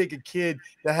to take a kid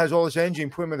that has all this energy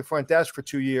and put them in the front desk for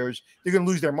 2 years, they're going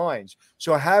to lose their minds.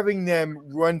 So having them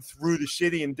run through the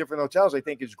city in different hotels, I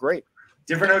think is great.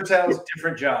 Different hotels,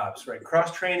 different jobs, right?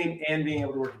 Cross training and being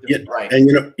able to work. Right.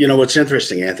 And you know what's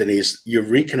interesting, Anthony, is you're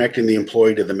reconnecting the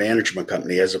employee to the management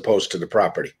company as opposed to the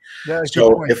property. Yeah,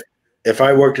 so if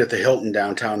I worked at the Hilton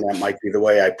downtown, that might be the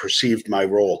way I perceived my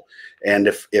role. And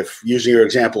if using your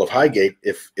example of Highgate,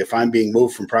 if I'm being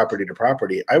moved from property to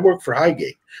property, I work for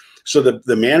Highgate. So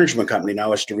the management company now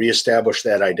has to reestablish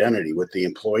that identity with the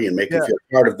employee and make them feel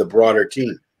part of the broader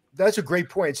team. That's a great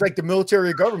point. It's like the military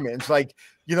or government. It's like,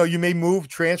 you know, you may move,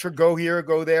 transfer, go here,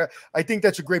 go there. I think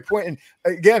that's a great point. And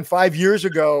again, 5 years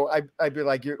ago, I'd be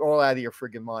like, you're all out of your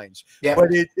friggin' minds. Yeah. But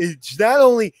it's not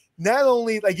only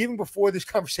like, even before this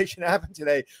conversation happened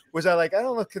today, was I like, I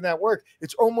don't know, can that work?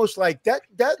 It's almost like that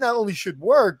not only should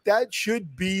work, that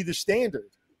should be the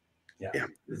standard. Yeah,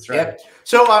 that's right. Yeah.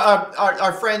 So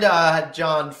our friend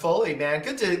John Foley, man,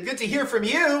 good to hear from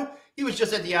you. He was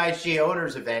just at the IHG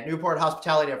Owners event. Newport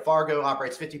Hospitality at Fargo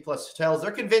operates 50-plus hotels.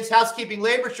 They're convinced housekeeping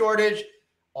labor shortage,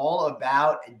 all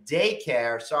about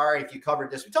daycare. Sorry if you covered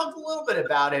this. We talked a little bit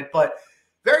about it, but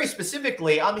very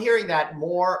specifically, I'm hearing that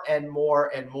more and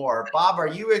more and more. Bob, are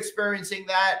you experiencing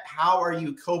that? How are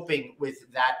you coping with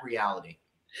that reality?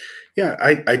 Yeah,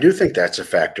 I do think that's a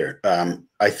factor.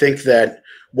 I think that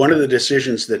one of the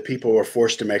decisions that people were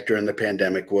forced to make during the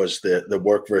pandemic was the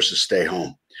work versus stay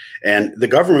home. And the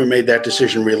government made that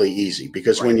decision really easy,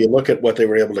 because when you look at what they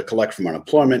were able to collect from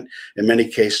unemployment, in many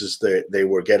cases, they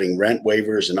were getting rent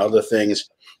waivers and other things.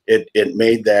 It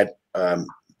made that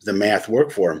the math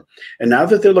work for them. And now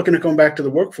that they're looking at going back to the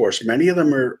workforce, many of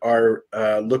them are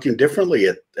looking differently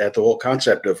at the whole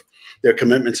concept of their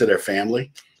commitment to their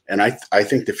family. And I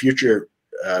think the future,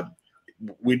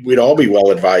 we'd all be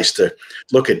well advised to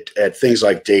look at things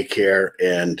like daycare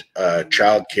and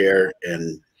childcare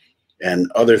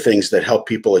and other things that help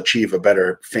people achieve a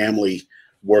better family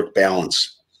work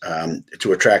balance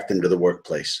to attract them to the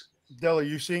workplace. Del, are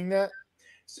you seeing that?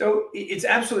 So it's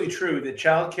absolutely true that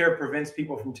childcare prevents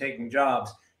people from taking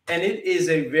jobs. And it is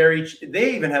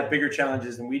they even have bigger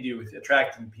challenges than we do with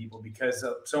attracting people, because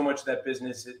so much of that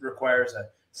business, it requires a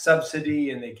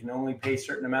subsidy and they can only pay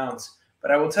certain amounts.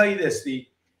 But I will tell you this,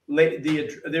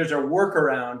 there's a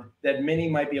workaround that many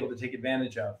might be able to take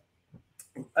advantage of.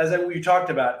 As we talked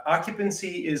about,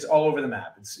 occupancy is all over the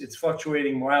map. It's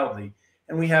fluctuating wildly.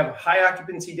 And we have high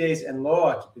occupancy days and low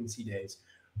occupancy days.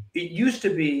 It used to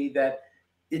be that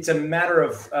it's a matter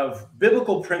of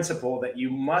biblical principle that you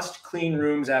must clean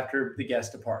rooms after the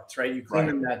guest departs, right? You clean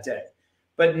them that day.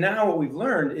 But now what we've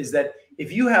learned is that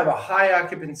if you have a high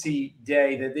occupancy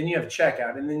day, that then you have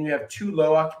checkout, and then you have 2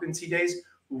 low occupancy days,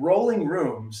 rolling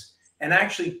rooms and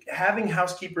actually having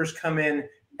housekeepers come in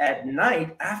at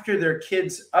night after their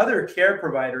kid's other care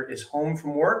provider is home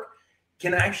from work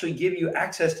can actually give you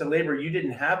access to labor you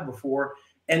didn't have before.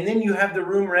 And then you have the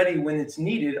room ready when it's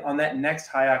needed on that next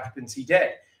high occupancy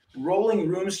day. Rolling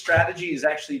room strategy is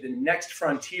actually the next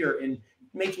frontier in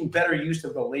making better use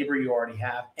of the labor you already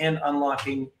have and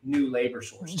unlocking new labor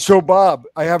sources. So, Bob,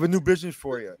 I have a new business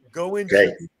for you. Go into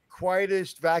the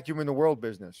quietest vacuum in the world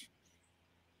business.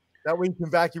 That way you can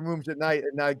vacuum rooms at night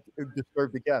and not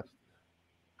disturb the guests.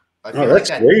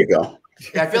 There you go.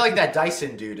 Yeah, I feel like that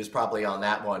Dyson dude is probably on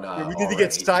that one. We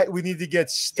need to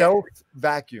get stealth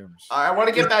vacuums. I want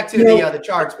to get back to the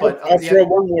charts, but I'll throw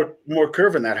one more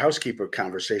curve in that housekeeper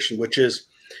conversation, which is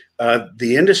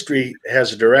the industry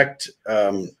has a direct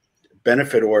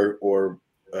benefit or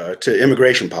to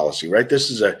immigration policy, right?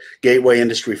 This is a gateway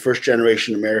industry. First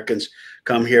generation Americans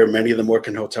come here. Many of them work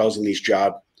in hotels in these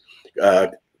jobs.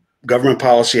 Government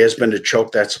policy has been to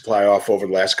choke that supply off over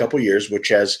the last couple of years, which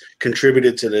has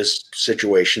contributed to this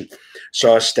situation.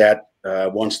 Saw a stat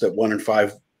once that 1 in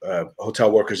 5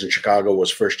 hotel workers in Chicago was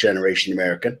first generation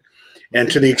American. And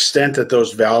to the extent that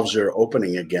those valves are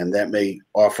opening again, that may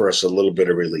offer us a little bit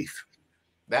of relief.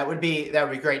 That would be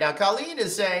great. Now, Colleen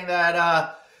is saying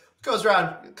that comes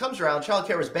around.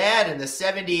 Childcare was bad in the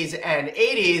 70s and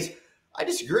 80s. I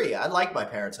disagree. I like my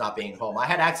parents not being home. I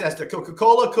had access to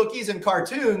Coca-Cola, cookies, and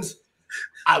cartoons.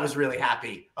 I was really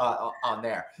happy on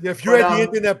there. Yeah, if you had the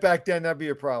internet back then, that'd be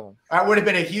a problem. That would have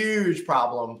been a huge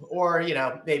problem, or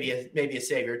maybe a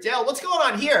savior. Dale, what's going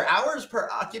on here? Hours per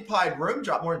occupied room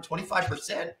dropped more than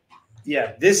 25%.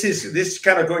 Yeah, this is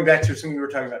kind of going back to something we were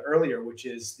talking about earlier, which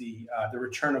is the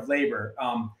return of labor.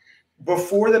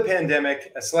 Before the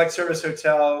pandemic, a select service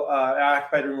hotel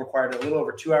occupied room required a little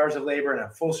over 2 hours of labor, and a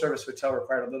full service hotel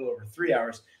required a little over 3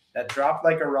 hours. That dropped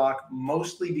like a rock,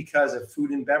 mostly because of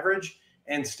food and beverage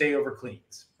and stay over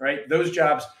cleans, right? Those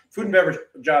jobs, food and beverage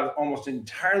jobs, almost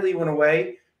entirely went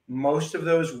away. Most of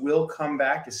those will come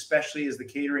back, especially as the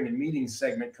catering and meetings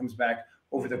segment comes back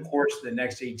over the course of the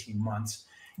next 18 months.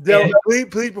 Dale,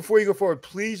 please, before you go forward,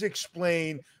 please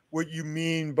explain what you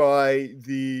mean by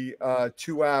the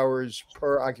 2 hours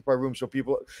per occupied room, so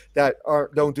people that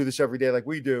don't do this every day like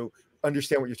we do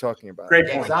understand what you're talking about. Great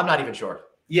point. I'm not even sure.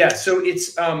 Yeah, so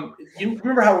it's you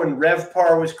remember how when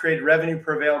RevPAR was created, revenue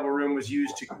per available room was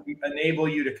used to enable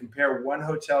you to compare one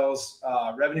hotel's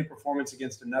revenue performance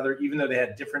against another, even though they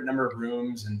had different number of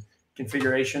rooms and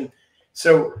configuration.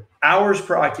 So hours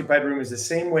per occupied room is the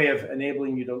same way of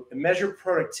enabling you to measure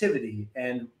productivity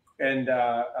and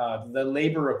the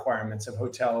labor requirements of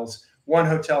hotels, one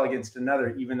hotel against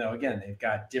another, even though, again, they've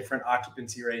got different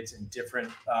occupancy rates and different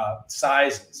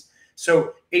sizes.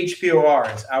 So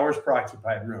HPOR is hours per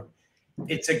occupied room.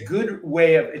 It's a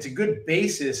good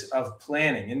basis of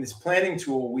planning. In this planning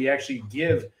tool, we actually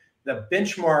give the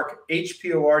benchmark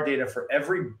HPOR data for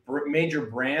every major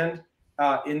brand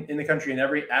in the country and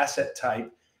every asset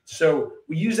type. So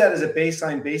we use that as a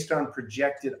baseline based on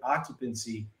projected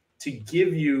occupancy to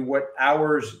give you what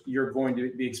hours you're going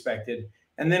to be expected.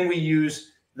 And then we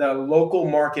use the local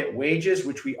market wages,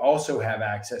 which we also have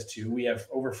access to. We have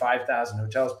over 5,000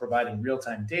 hotels providing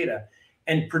real-time data,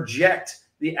 and project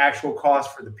the actual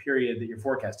cost for the period that you're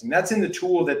forecasting. That's in the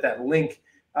tool that link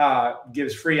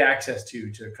gives free access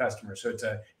to customers. So it's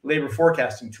a labor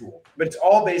forecasting tool, but it's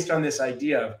all based on this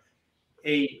idea of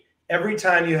every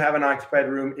time you have an occupied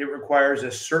room, it requires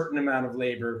a certain amount of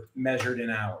labor measured in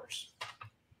hours.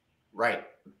 Right.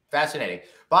 Fascinating.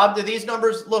 Bob, do these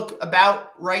numbers look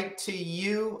about right to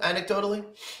you anecdotally?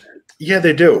 Yeah,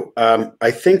 they do. I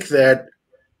think that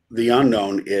the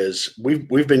unknown is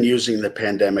we've been using the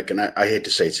pandemic, and I hate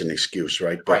to say it's an excuse,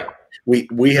 right? But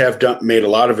we have made a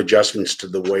lot of adjustments to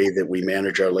the way that we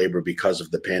manage our labor because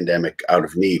of the pandemic out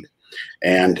of need.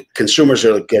 And consumers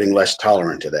are getting less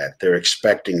tolerant to that. They're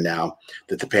expecting now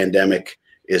that the pandemic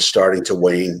is starting to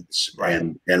wane,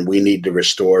 and we need to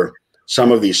restore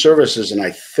some of these services. And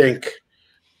I think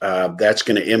that's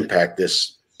going to impact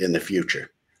this in the future.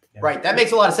 Right. That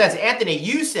makes a lot of sense. Anthony,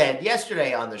 you said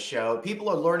yesterday on the show, people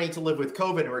are learning to live with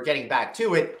COVID and we're getting back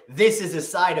to it. This is a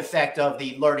side effect of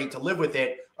the learning to live with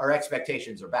it. Our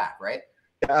expectations are back, right?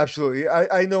 Yeah, absolutely.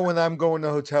 I know when I'm going to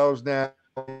hotels now.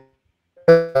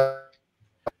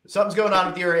 Something's going on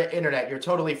with your internet. You're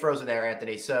totally frozen there,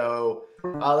 Anthony. So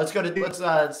let's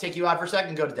take you out for a second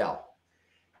and go to Dell.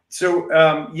 So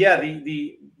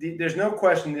there's no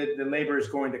question that the labor is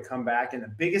going to come back. And the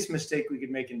biggest mistake we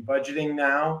could make in budgeting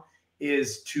now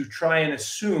is to try and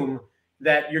assume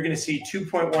that you're going to see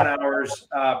 2.1 hours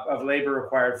of labor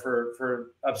required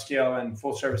for upscale and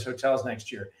full service hotels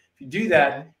next year. If you do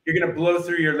that, you're going to blow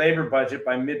through your labor budget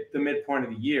by the midpoint of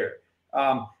the year.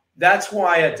 That's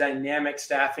why a dynamic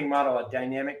staffing model, a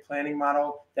dynamic planning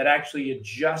model that actually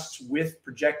adjusts with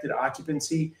projected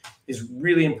occupancy is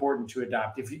really important to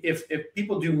adopt. If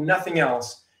people do nothing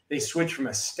else, they switch from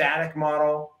a static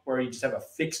model where you just have a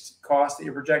fixed cost that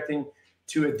you're projecting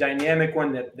to a dynamic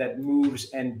one that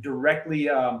moves and directly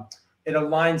it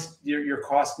aligns your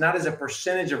cost not as a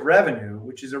percentage of revenue,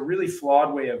 which is a really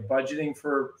flawed way of budgeting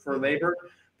for labor,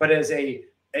 but as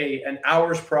an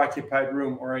hours per occupied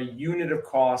room or a unit of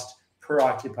cost per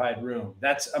occupied room.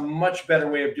 That's a much better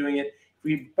way of doing it. If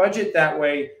we budget that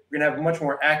way, we're going to have much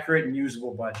more accurate and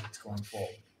usable budgets going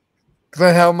forward.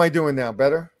 Glenn, how am I doing now?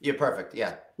 Better? You're perfect.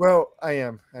 Yeah. Well, I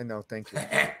am. I know. Thank you.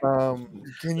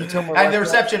 Can you tell me? And the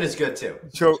reception is good too.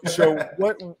 So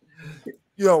what,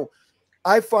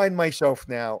 I find myself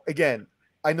now, again,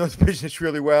 I know the business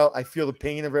really well. I feel the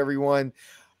pain of everyone,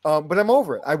 but I'm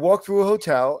over it. I walk through a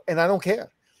hotel and I don't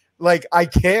care. Like, I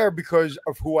care because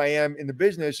of who I am in the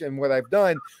business and what I've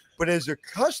done. But as a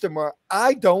customer,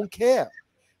 I don't care.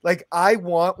 Like, I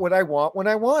want what I want when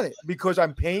I want it because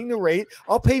I'm paying the rate.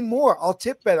 I'll pay more. I'll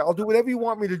tip better. I'll do whatever you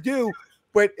want me to do.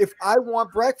 But if I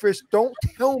want breakfast, don't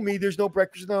tell me there's no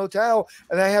breakfast in the hotel.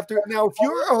 And I have to. Now, if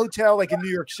you're a hotel like in New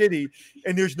York City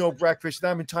and there's no breakfast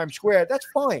and I'm in Times Square, that's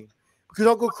fine because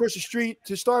I'll go across the street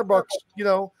to Starbucks,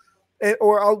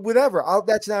 or I'll whatever.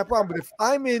 That's not a problem. But if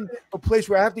I'm in a place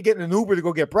where I have to get in an Uber to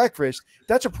go get breakfast,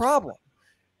 that's a problem.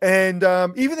 And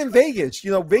even in Vegas,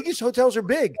 Vegas hotels are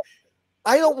big.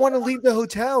 I don't want to leave the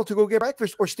hotel to go get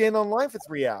breakfast or stand online for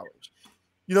 3 hours.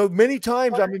 Many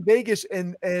times I'm in Vegas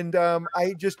and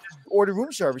I just order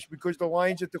room service because the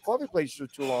lines at the coffee places are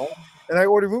too long, and I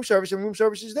order room service and room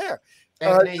service is there.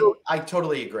 Anthony, I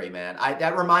totally agree, man.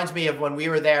 That reminds me of when we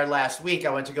were there last week. I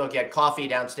went to go get coffee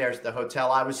downstairs at the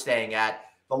hotel I was staying at.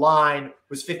 The line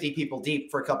was 50 people deep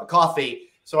for a cup of coffee.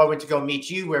 So I went to go meet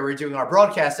you where we were doing our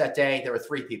broadcast that day. There were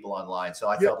 3 people online. So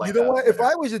I felt like, what? If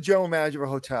I was a general manager of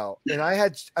a hotel and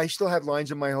I still have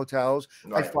lines in my hotels,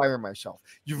 right, I'd fire myself.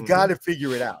 You've got to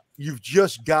figure it out. You've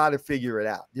just got to figure it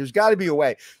out. There's got to be a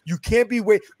way. You can't be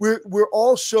we're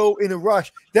all so in a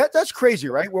rush. That's crazy,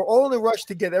 right? We're all in a rush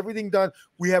to get everything done.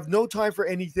 We have no time for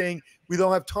anything. We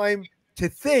don't have time to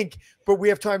think, but we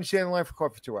have time to stand in line for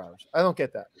coffee for 2 hours. I don't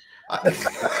get that.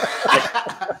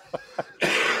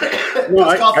 No,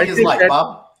 I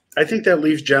think that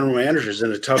leaves general managers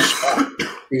in a tough spot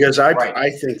because I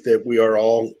think that we are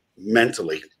all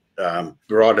mentally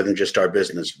broader than just our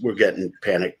business. We're getting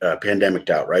pandemicked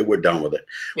out, right? We're done with it.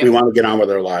 Yep. We want to get on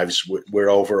with our lives. We're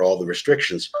over all the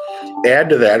restrictions. Add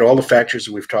to that all the factors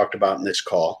that we've talked about in this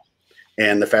call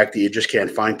and the fact that you just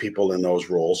can't find people in those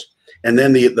roles. And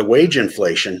then the wage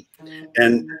inflation.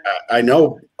 And I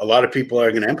know a lot of people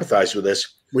are going to empathize with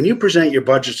this. When you present your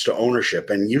budgets to ownership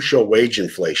and you show wage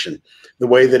inflation, the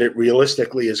way that it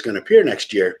realistically is going to appear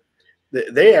next year,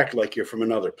 they act like you're from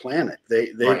another planet.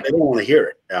 They don't want to hear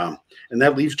it. And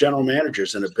that leaves general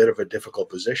managers in a bit of a difficult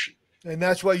position. And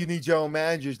that's why you need general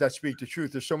managers that speak the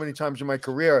truth. There's so many times in my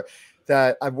career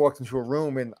that I've walked into a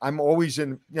room and I'm always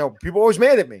people are always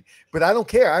mad at me, but I don't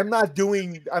care. I'm not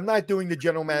doing the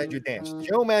general manager dance. The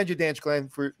general manager dance, Glenn,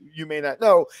 for you may not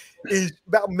know, is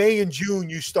about May and June.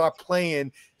 You start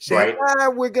playing, saying,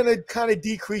 we're going to kind of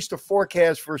decrease the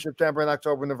forecast for September and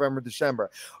October, November, December.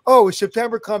 Oh,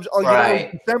 September comes. Oh,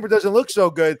 December doesn't look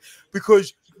so good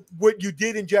because what you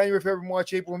did in January, February,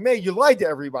 March, April, and May, you lied to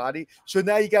everybody. So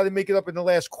now you got to make it up in the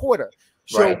last quarter.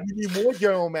 So we need more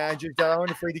general managers that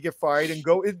aren't afraid to get fired and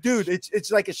go. Dude,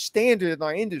 it's like a standard in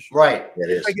our industry. Right.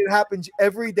 It's like it happens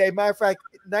every day. Matter of fact,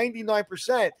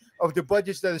 99% of the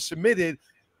budgets that are submitted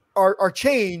are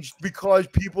changed because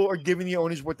people are giving the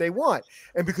owners what they want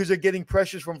and because they're getting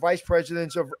pressures from vice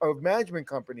presidents of management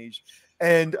companies.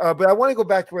 And but I want to go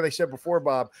back to what I said before,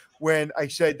 Bob, when I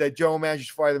said that general managers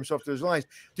fire themselves to those lines.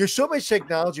 There's so much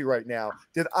technology right now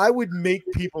that I would make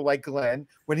people like Glenn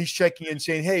when he's checking in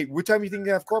saying, hey, what time do you think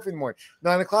you have coffee in the morning?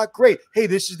 9 o'clock? Great. Hey,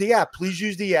 this is the app. Please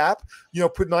use the app.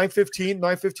 Put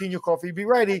 9:15, your coffee will be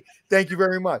ready. Thank you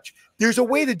very much. There's a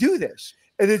way to do this.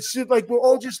 And it's like we're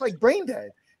all just like brain dead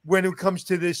when it comes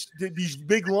to these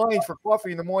big lines for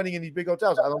coffee in the morning in these big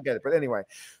hotels. I don't get it. But anyway,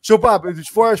 so Bob, as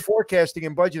far as forecasting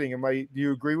and budgeting, do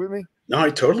you agree with me? No,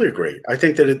 I totally agree. I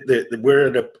think that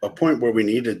we're at a point where we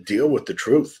need to deal with the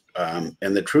truth. And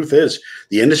the truth is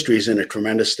the industry is in a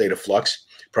tremendous state of flux.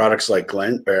 Products like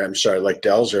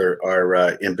Dell's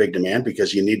are in big demand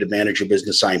because you need to manage your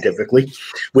business scientifically.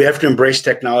 We have to embrace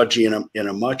technology in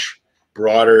a much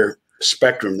broader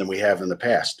spectrum than we have in the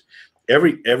past.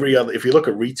 Every other, if you look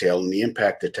at retail and the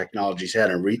impact that technology's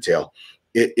had on retail,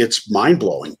 it's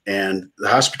mind-blowing. And the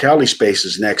hospitality space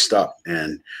is next up.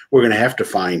 And we're going to have to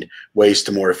find ways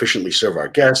to more efficiently serve our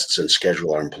guests and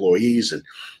schedule our employees and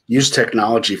use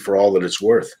technology for all that it's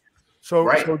worth. So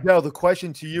Dell, the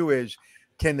question to you is,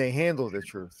 can they handle the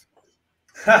truth?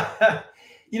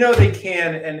 They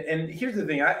can. And here's the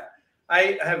thing.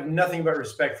 I have nothing but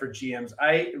respect for GMs.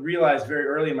 I realized very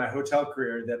early in my hotel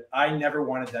career that I never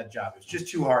wanted that job. It's just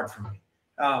too hard for me.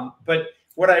 But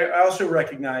what I also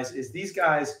recognize is these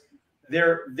guys,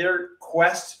 their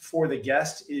quest for the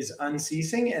guest is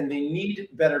unceasing and they need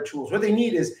better tools. What they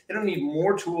need is they don't need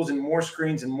more tools and more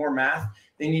screens and more math.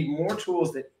 They need more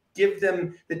tools that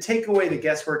take away the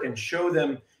guesswork and show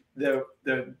them the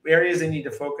areas they need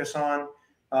to focus on.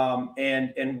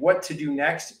 And what to do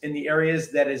next in the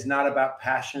areas that is not about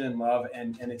passion and love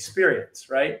and experience,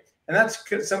 right? And that's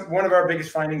one of our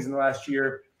biggest findings in the last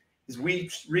year is we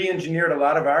re-engineered a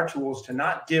lot of our tools to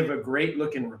not give a great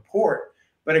looking report,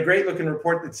 but a great looking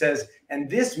report that says, and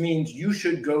this means you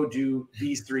should go do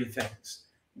these 3 things.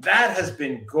 That has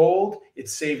been gold.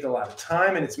 It's saved a lot of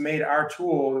time and it's made our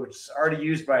tool, which is already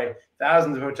used by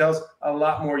thousands of hotels, a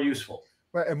lot more useful.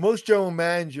 Right, and most general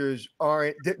managers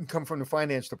didn't come from the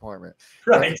finance department.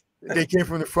 Right. They came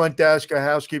from the front desk,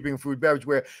 housekeeping, food, beverage,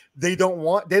 where they don't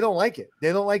like it.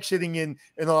 They don't like sitting in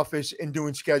an office and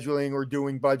doing scheduling or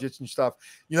doing budgets and stuff.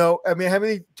 You know, I mean, how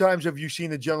many times have you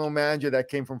seen a general manager that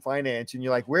came from finance and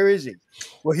you're like, where is he?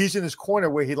 Well, he's in his corner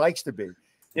where he likes to be.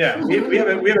 Yeah, we have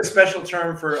a special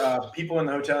term for people in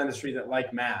the hotel industry that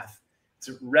like math. It's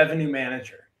a revenue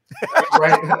manager.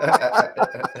 Right.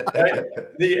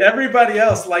 Everybody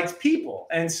else likes people.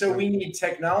 And so we need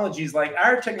technologies. Like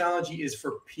our technology is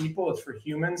for people. It's for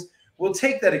humans. We'll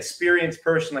take that experienced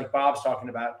person like Bob's talking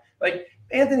about. Like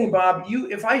Anthony, Bob,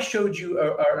 if I showed you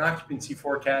an occupancy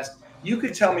forecast, you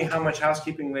could tell me how much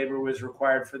housekeeping labor was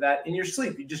required for that in your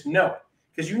sleep. You just know it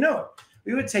because you know it.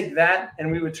 We would take that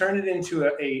and we would turn it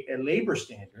into a labor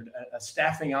standard, a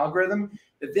staffing algorithm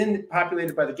that then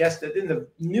populated by the guest, that then the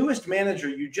newest manager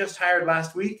you just hired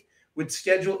last week would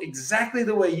schedule exactly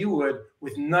the way you would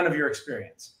with none of your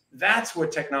experience. That's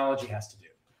what technology has to do.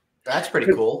 That's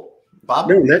pretty cool. Bob?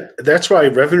 No, that's why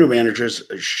revenue managers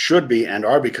should be and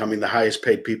are becoming the highest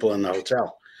paid people in the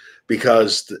hotel.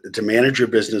 Because to manage your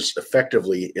business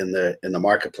effectively in the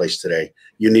marketplace today,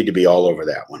 you need to be all over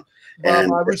that one.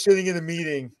 And I was sitting in a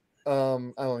meeting, I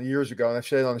don't know, years ago, and I've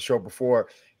said it on the show before,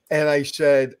 and I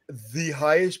said the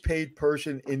highest paid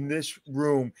person in this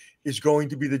room is going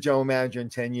to be the general manager in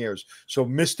 10 years. So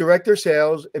Miss Director of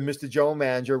Sales and Mr. General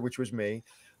Manager, which was me,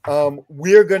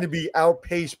 we're going to be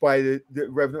outpaced by the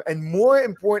revenue. And more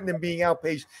important than being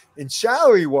outpaced in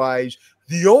salary-wise,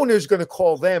 the owner is going to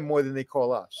call them more than they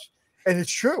call us. And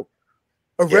it's true.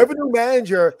 A revenue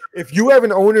manager, if you have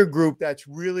an owner group that's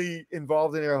really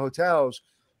involved in their hotels,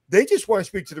 they just want to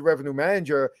speak to the revenue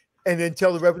manager and then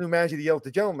tell the revenue manager to yell at the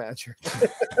general manager.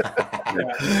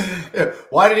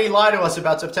 Why did he lie to us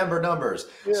about September numbers?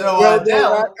 Yeah.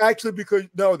 So actually, because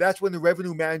that's when the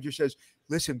revenue manager says,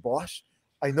 listen, boss,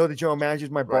 I know the general manager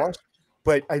is my boss,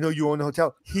 but I know you own the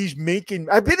hotel.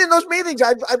 I've been in those meetings.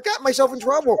 I've got myself in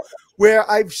trouble where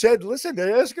I've said, listen,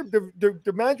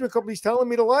 the management company's telling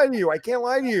me to lie to you. I can't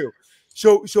lie to you.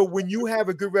 So when you have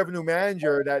a good revenue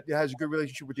manager that has a good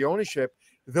relationship with the ownership,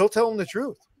 they'll tell them the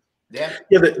truth. Yeah.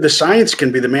 The science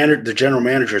can be the general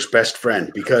manager's best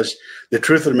friend, because the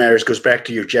truth of the matter is, goes back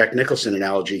to your Jack Nicholson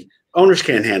analogy. Owners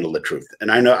can't handle the truth.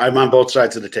 And I know I'm on both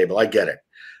sides of the table. I get it.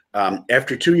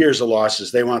 After 2 years of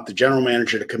losses, they want the general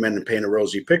manager to come in and paint a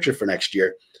rosy picture for next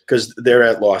year because they're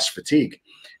at loss fatigue.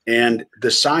 And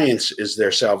the science is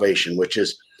their salvation, which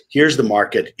is, here's the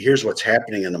market. Here's what's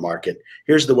happening in the market.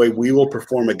 Here's the way we will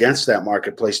perform against that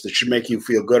marketplace that should make you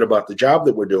feel good about the job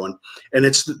that we're doing. And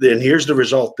here's the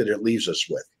result that it leaves us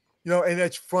with. You know, and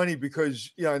that's funny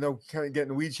because, I know kind of getting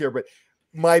the weeds here, but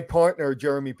my partner,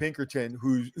 Jeremy Pinkerton,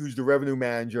 who's the revenue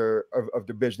manager of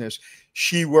the business,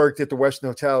 she worked at the Westin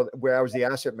Hotel where I was the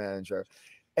asset manager.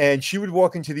 And she would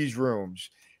walk into these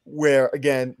rooms where,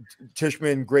 again,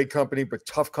 Tishman, great company, but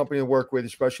tough company to work with,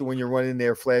 especially when you're running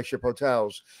their flagship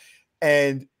hotels.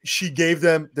 And she gave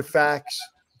them the facts,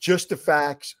 just the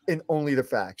facts and only the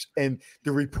facts, and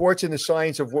the reports and the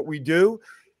science of what we do.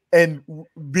 And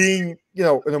being,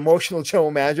 an emotional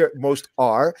general manager, most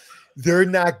are, they're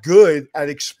not good at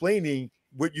explaining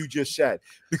what you just said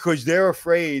because they're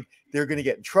afraid they're going to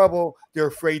get in trouble. They're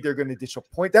afraid they're going to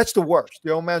disappoint. That's the worst.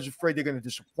 The owner manager's afraid they're going to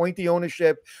disappoint the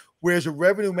ownership. Whereas a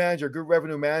revenue manager, a good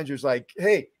revenue manager is like,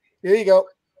 hey, here you go.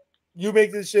 You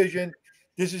make the decision.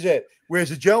 This is it.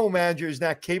 Whereas a general manager is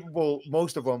not capable,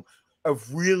 most of them,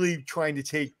 of really trying to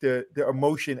take the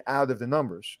emotion out of the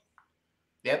numbers.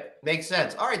 Yep, makes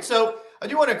sense. All right, so I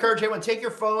do want to encourage everyone, take your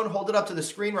phone, hold it up to the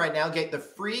screen right now, get the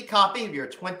free copy of your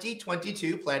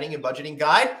 2022 Planning and Budgeting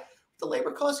Guide, the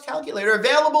labor cost calculator,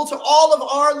 available to all of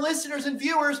our listeners and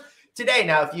viewers today.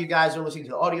 Now, if you guys are listening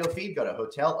to the audio feed, go to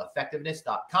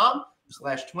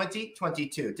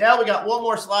hoteleffectiveness.com/2022. Dale, we got one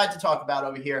more slide to talk about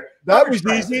over here. That was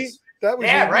easy. That was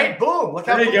easy. Right? Boom. Look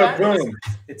how there you go. Boom.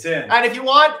 It's in. And if you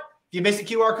want, if you missed the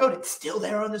QR code, it's still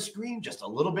there on the screen, just a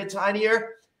little bit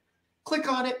tinier. Click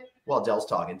on it while Dell's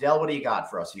talking. Dell, what do you got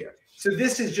for us here? So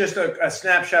this is just a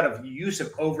snapshot of use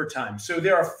of overtime. So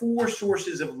there are 4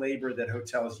 sources of labor that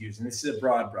hotels use, and this is a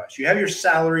broad brush. You have your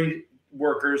salaried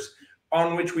workers,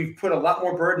 on which we've put a lot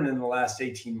more burden in the last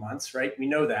 18 months, right? We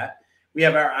know that. We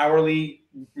have our hourly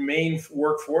main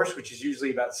workforce, which is usually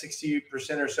about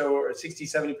 60% or so, or 60,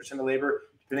 70% of labor,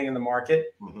 depending on the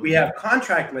market. Mm-hmm. We have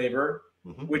contract labor,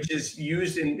 which is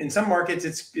used in some markets,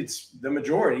 it's the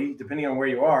majority, depending on where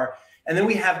you are. And then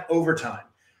we have overtime.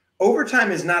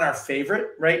 Overtime is not our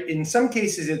favorite, right? In some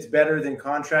cases, it's better than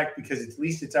contract because at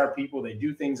least it's our people. They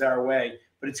do things our way,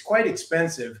 but it's quite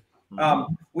expensive.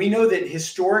 We know that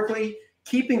historically,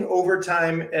 keeping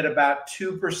overtime at about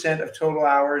 2% of total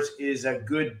hours is a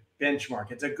good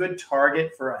benchmark. It's a good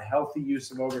target for a healthy use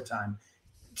of overtime.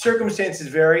 Circumstances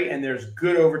vary, and there's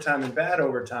good overtime and bad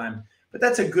overtime, but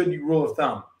that's a good rule of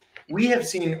thumb. We have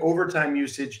seen overtime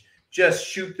usage just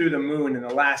shoot through the moon in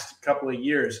the last couple of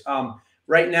years.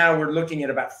 Right now, we're looking at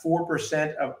about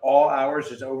 4% of all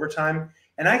hours as overtime.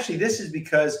 And actually, this is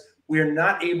because we're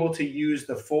not able to use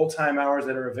the full-time hours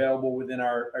that are available within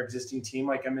our existing team.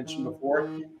 Like I mentioned before,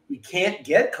 we can't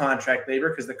get contract labor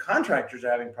because the contractors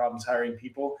are having problems hiring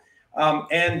people.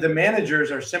 And the managers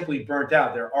are simply burnt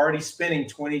out. They're already spending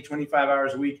 20, 25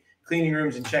 hours a week cleaning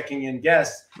rooms and checking in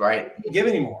guests. Right. They don't give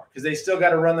anymore because they still got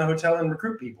to run the hotel and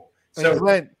recruit people. So,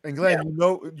 Glenn, yeah.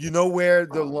 you know where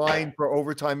the line for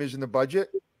overtime is in the budget?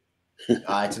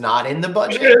 It's not in the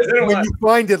budget. When you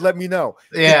find it, let me know.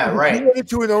 Yeah, right. If you went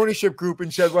into an ownership group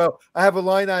and said, well, I have a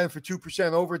line item for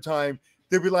 2% overtime,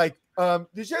 they'd be like,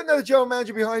 is there another general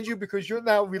manager behind you because you're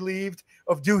now relieved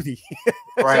of duty?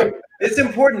 Right. So it's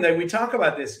important that we talk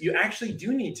about this. You actually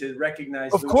do need to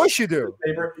recognize. Of course you do.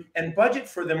 Labor and budget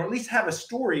for them, or at least have a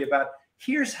story about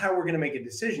here's how we're going to make a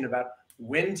decision about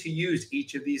when to use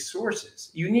each of these sources.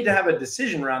 You need to have a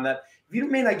decision around that. You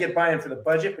may not get buy-in for the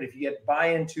budget, but if you get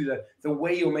buy-in to the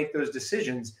way you'll make those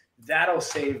decisions, that'll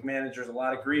save managers a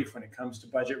lot of grief when it comes to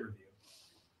budget review.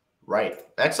 Right.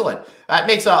 Excellent. That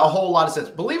makes a whole lot of sense.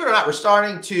 Believe it or not, we're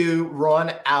starting to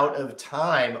run out of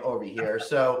time over here.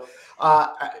 So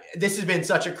this has been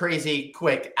such a crazy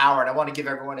quick hour, and I want to give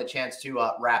everyone a chance to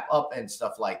wrap up and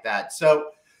stuff like that. So,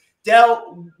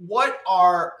 Del, what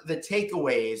are the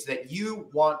takeaways that you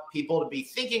want people to be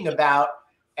thinking about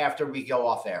after we go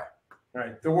off air?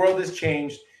 Right. The world has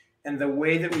changed, and the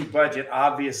way that we budget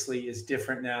obviously is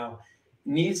different now.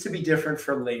 It needs to be different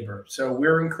for labor. So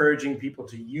we're encouraging people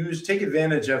to take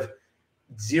advantage of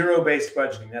zero-based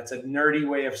budgeting. That's a nerdy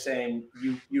way of saying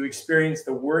you experienced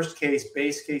the worst case,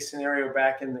 base case scenario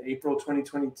back in April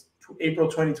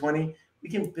 2020. We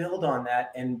can build on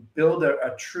that and build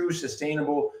a true,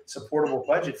 sustainable, supportable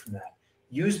budget from that.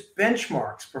 Use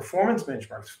benchmarks, performance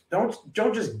benchmarks.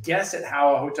 Don't just guess at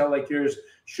how a hotel like yours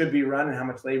should be run and how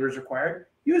much labor is required.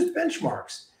 Use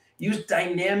benchmarks. Use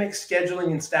dynamic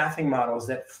scheduling and staffing models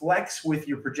that flex with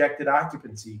your projected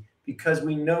occupancy, because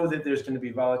we know that there's going to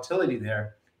be volatility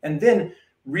there. And then,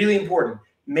 really important,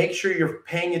 make sure you're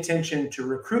paying attention to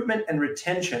recruitment and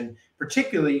retention,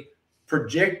 particularly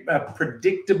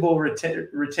predictable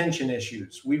retention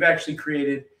issues. We've actually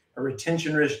created a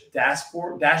retention risk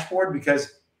dashboard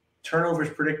because turnover is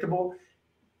predictable.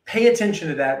 Pay attention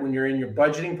to that when you're in your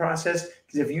budgeting process,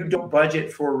 because if you don't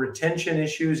budget for retention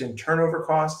issues and turnover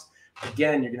costs,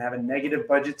 again, you're going to have a negative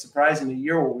budget surprise in a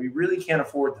year where we really can't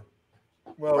afford them.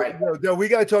 Well, right. We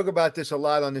got to talk about this a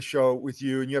lot on the show with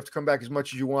you, and you have to come back as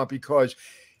much as you want, because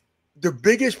the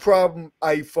biggest problem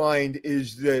I find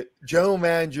is that general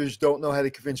managers don't know how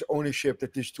to convince ownership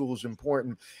that this tool is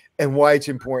important and why it's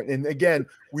important. And again,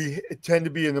 we tend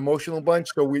to be an emotional bunch,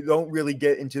 so we don't really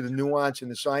get into the nuance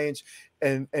and the science.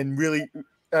 And really,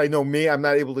 I know me, I'm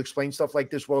not able to explain stuff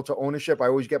like this well to ownership. I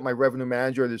always get my revenue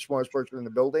manager or the smartest person in the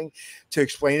building to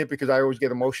explain it, because I always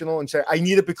get emotional and say, I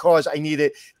need it because I need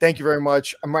it. Thank you very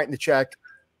much. I'm writing the check.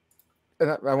 And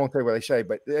I won't tell you what I say,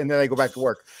 and then I go back to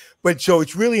work. But so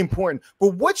it's really important.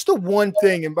 But what's the one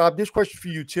thing, and Bob, this question for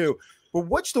you too, but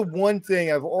what's the one thing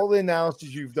of all the analysis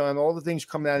you've done, all the things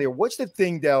coming out of here, what's the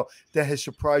thing, Del, that has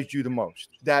surprised you the most?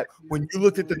 That when you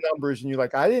looked at the numbers and you're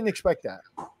like, I didn't expect that.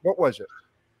 What was it?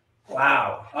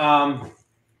 Wow.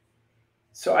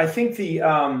 So I think the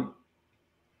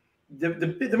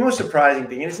most surprising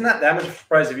thing, and it's not that much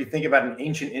surprise if you think about an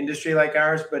ancient industry like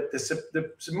ours, but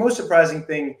the most surprising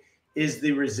thing is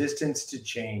the resistance to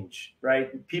change,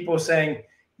 right? People saying,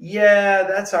 yeah,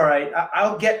 that's all right.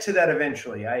 I'll get to that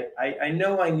eventually. I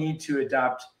know I need to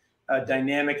adopt a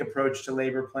dynamic approach to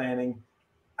labor planning.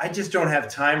 I just don't have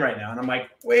time right now. And I'm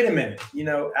like, wait a minute,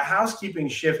 a housekeeping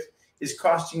shift is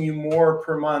costing you more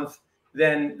per month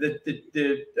than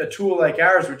a tool like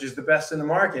ours, which is the best in the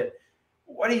market.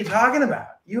 What are you talking about?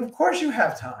 Of course you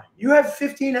have time. You have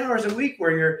 15 hours a week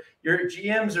where your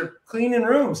GMs are cleaning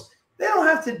rooms. They don't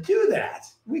have to do that.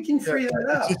 We can free that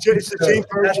up. It's the same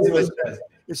person.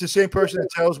 It's the same person that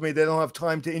tells me they don't have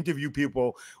time to interview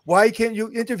people. Why can't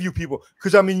you interview people?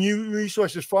 Because I'm in human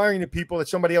resources firing the people that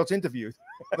somebody else interviewed.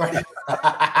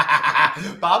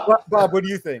 Bob, what do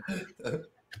you think?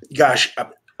 Gosh,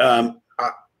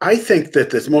 I think that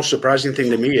the most surprising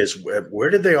thing to me is where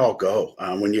did they all go?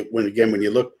 When you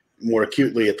look more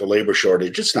acutely at the labor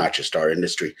shortage, it's not just our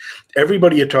industry.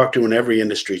 Everybody you talk to in every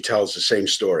industry tells the same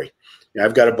story.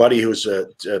 I've got a buddy who's a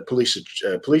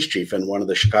police chief in one of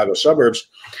the Chicago suburbs,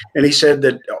 and he said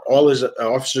that all his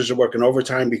officers are working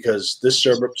overtime because this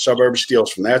suburb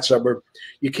steals from that suburb.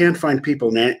 You can't find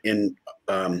people in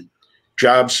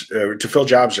jobs to fill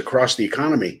jobs across the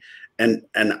economy. And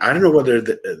I don't know whether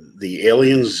the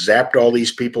aliens zapped all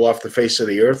these people off the face of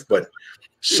the earth, but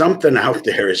something out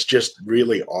there is just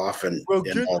really off. And well,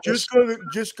 just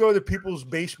go to people's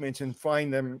basements and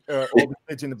find them all the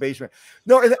kids in the basement.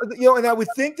 No, and and I would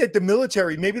think that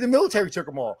maybe the military took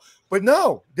them all, but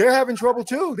no, they're having trouble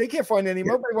too. They can't find any.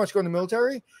 Nobody wants to go in the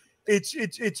military. It's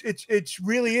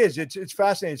really is. It's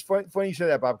fascinating. It's funny you say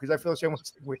that, Bob, because I feel the same way.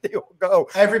 Where they all go.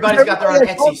 Everybody's got their own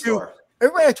Etsy store.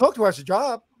 Everybody I talk to has a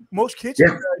job. Most kids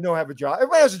don't have a job.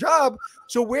 Everybody has a job.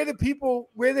 So where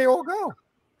they all go?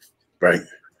 Right.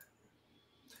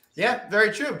 Yeah,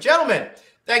 very true. Gentlemen,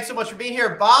 thanks so much for being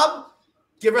here. Bob,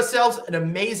 give ourselves an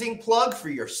amazing plug for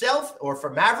yourself or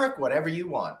for Maverick, whatever you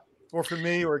want. Or for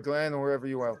me or Glenn or wherever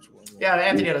you else want. Yeah,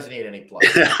 Anthony doesn't need any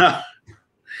plugs.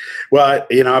 Well,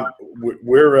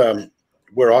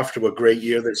 we're off to a great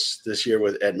year this year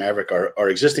at Maverick. Our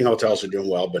existing hotels are doing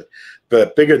well,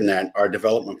 but bigger than that, our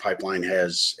development pipeline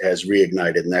has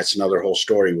reignited, and that's another whole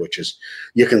story. Which is,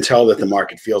 you can tell that the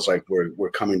market feels like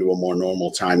we're coming to a more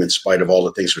normal time in spite of all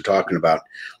the things we're talking about,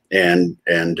 and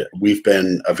we've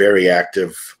been a very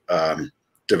active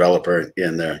developer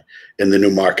in the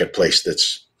new marketplace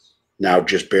that's now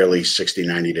just barely 60,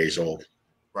 90 days old.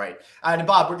 Right. And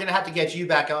Bob, we're going to have to get you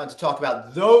back on to talk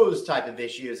about those type of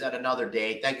issues at another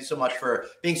date. Thank you so much for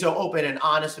being so open and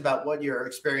honest about what you're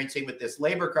experiencing with this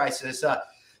labor crisis.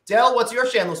 Dale, what's your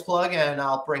shameless plug? And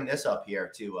I'll bring this up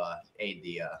here to aid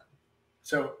the.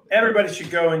 So everybody should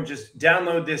go and just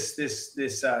download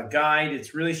this guide.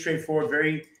 It's really straightforward,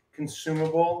 very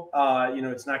consumable.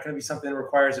 It's not going to be something that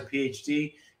requires a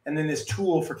PhD. And then this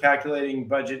tool for calculating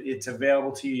budget, it's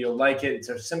available to you. You'll like it. It's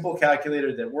a simple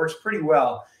calculator that works pretty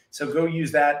well. So go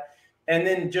use that. And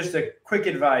then just a quick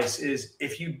advice is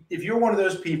if you're one of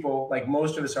those people, like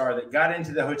most of us are, that got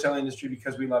into the hotel industry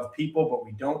because we love people, but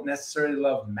we don't necessarily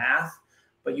love math,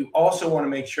 but you also want to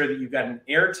make sure that you've got an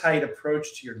airtight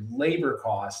approach to your labor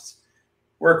costs,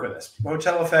 work with us.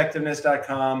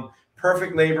 Hoteleffectiveness.com.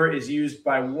 Perfect Labor is used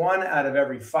by 1 out of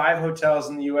every 5 hotels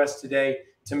in the U.S. today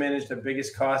to manage the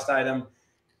biggest cost item.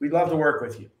 We'd love to work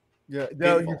with you. Yeah,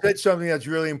 no, you said something that's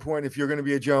really important. If you're going to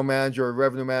be a general manager or a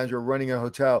revenue manager or running a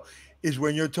hotel, is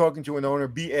when you're talking to an owner,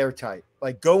 be airtight.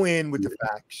 Like, go in with the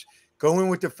facts. Go in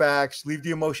with the facts. Leave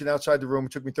the emotion outside the room.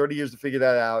 It took me 30 years to figure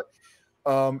that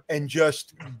out. And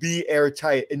just be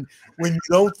airtight. And when you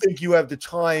don't think you have the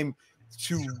time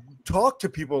to talk to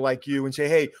people like you and say,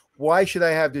 hey, why should I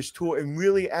have this tool, and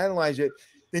really analyze it,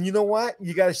 then you know what?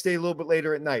 You got to stay a little bit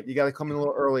later at night. You got to come in a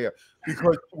little earlier,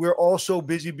 because we're all so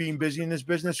being busy in this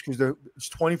business, because it's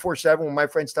 24/7. When my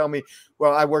friends tell me,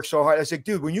 well, I work so hard, I say,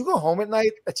 dude, when you go home at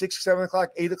night at 6, 7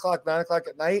 o'clock, 8 o'clock, 9 o'clock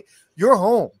at night, you're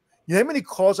home. You know how many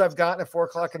calls I've gotten at 4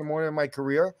 o'clock in the morning in my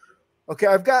career? Okay,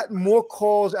 I've gotten more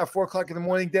calls at 4 o'clock in the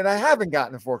morning than I haven't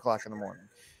gotten at 4 o'clock in the morning.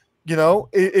 You know,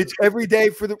 it's every day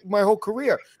for my whole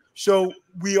career. So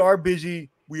we are busy.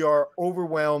 We are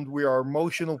overwhelmed. We are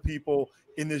emotional people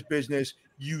in this business.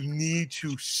 You need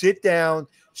to sit down,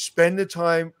 spend the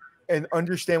time, and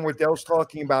understand what Dell's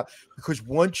talking about, because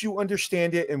once you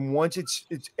understand it and once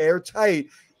it's airtight,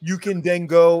 you can then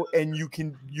go and you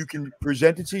can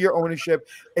present it to your ownership,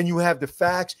 and you have the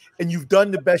facts, and you've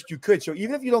done the best you could. So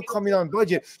even if you don't come in on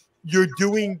budget, you're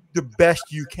doing the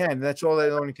best you can. That's all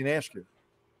that owner can ask you.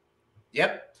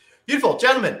 Yep. Beautiful.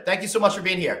 Gentlemen, thank you so much for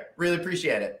being here. Really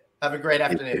appreciate it. Have a great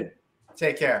afternoon.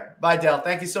 Take care. Bye, Dell.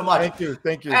 Thank you so much. Thank you.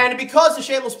 Thank you. And because the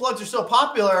shameless plugs are so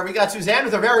popular, we got Suzanne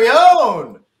with her very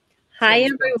own. Hi,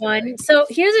 everyone. So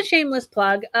here's a shameless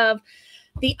plug of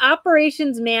the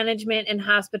operations management and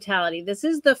hospitality. This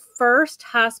is the first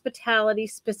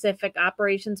hospitality-specific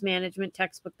operations management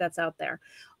textbook that's out there.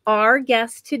 Our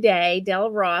guest today,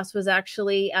 Dell Ross, was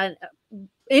actually an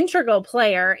integral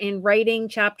player in writing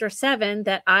chapter 7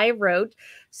 that I wrote.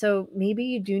 So maybe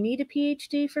you do need a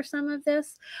PhD for some of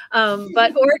this,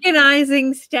 but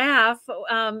organizing staff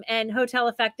and hotel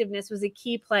effectiveness was a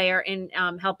key player in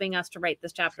helping us to write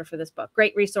this chapter for this book.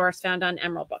 Great resource found on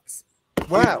Emerald Books.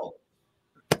 Wow.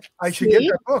 I should get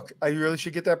that book. I really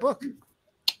should get that book.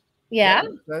 Yeah.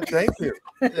 Thank you.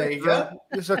 There you go.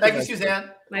 Thank you,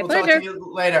 Suzanne. My pleasure. pleasure. Talk to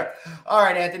you later. All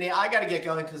right, Anthony, I got to get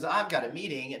going because I've got a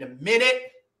meeting in a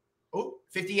minute. Oh,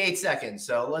 58 seconds.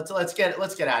 So let's get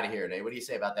out of here today. What do you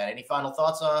say about that? Any final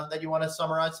thoughts that you want to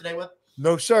summarize today with?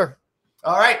 No, sir.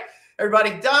 All right,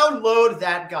 everybody, download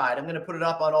that guide. I'm going to put it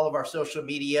up on all of our social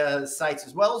media sites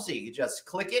as well, so you can just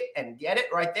click it and get it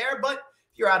right there. But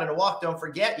If you're out on a walk, don't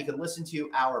forget you can listen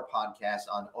to our podcast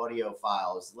on audio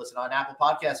files. Listen on Apple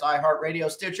Podcasts,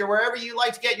 iHeartRadio, Stitcher, wherever you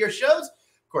like to get your shows.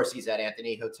 Of course, he's at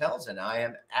Anthony Hotels, and I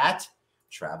am at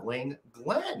Traveling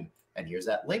Glenn. And here's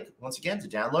that link once again to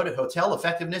download at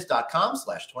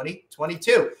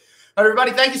hoteleffectiveness.com/2022. All right,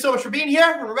 everybody, thank you so much for being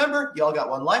here. And remember, you all got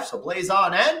one life, so blaze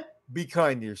on and be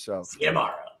kind to yourself. see you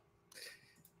tomorrow.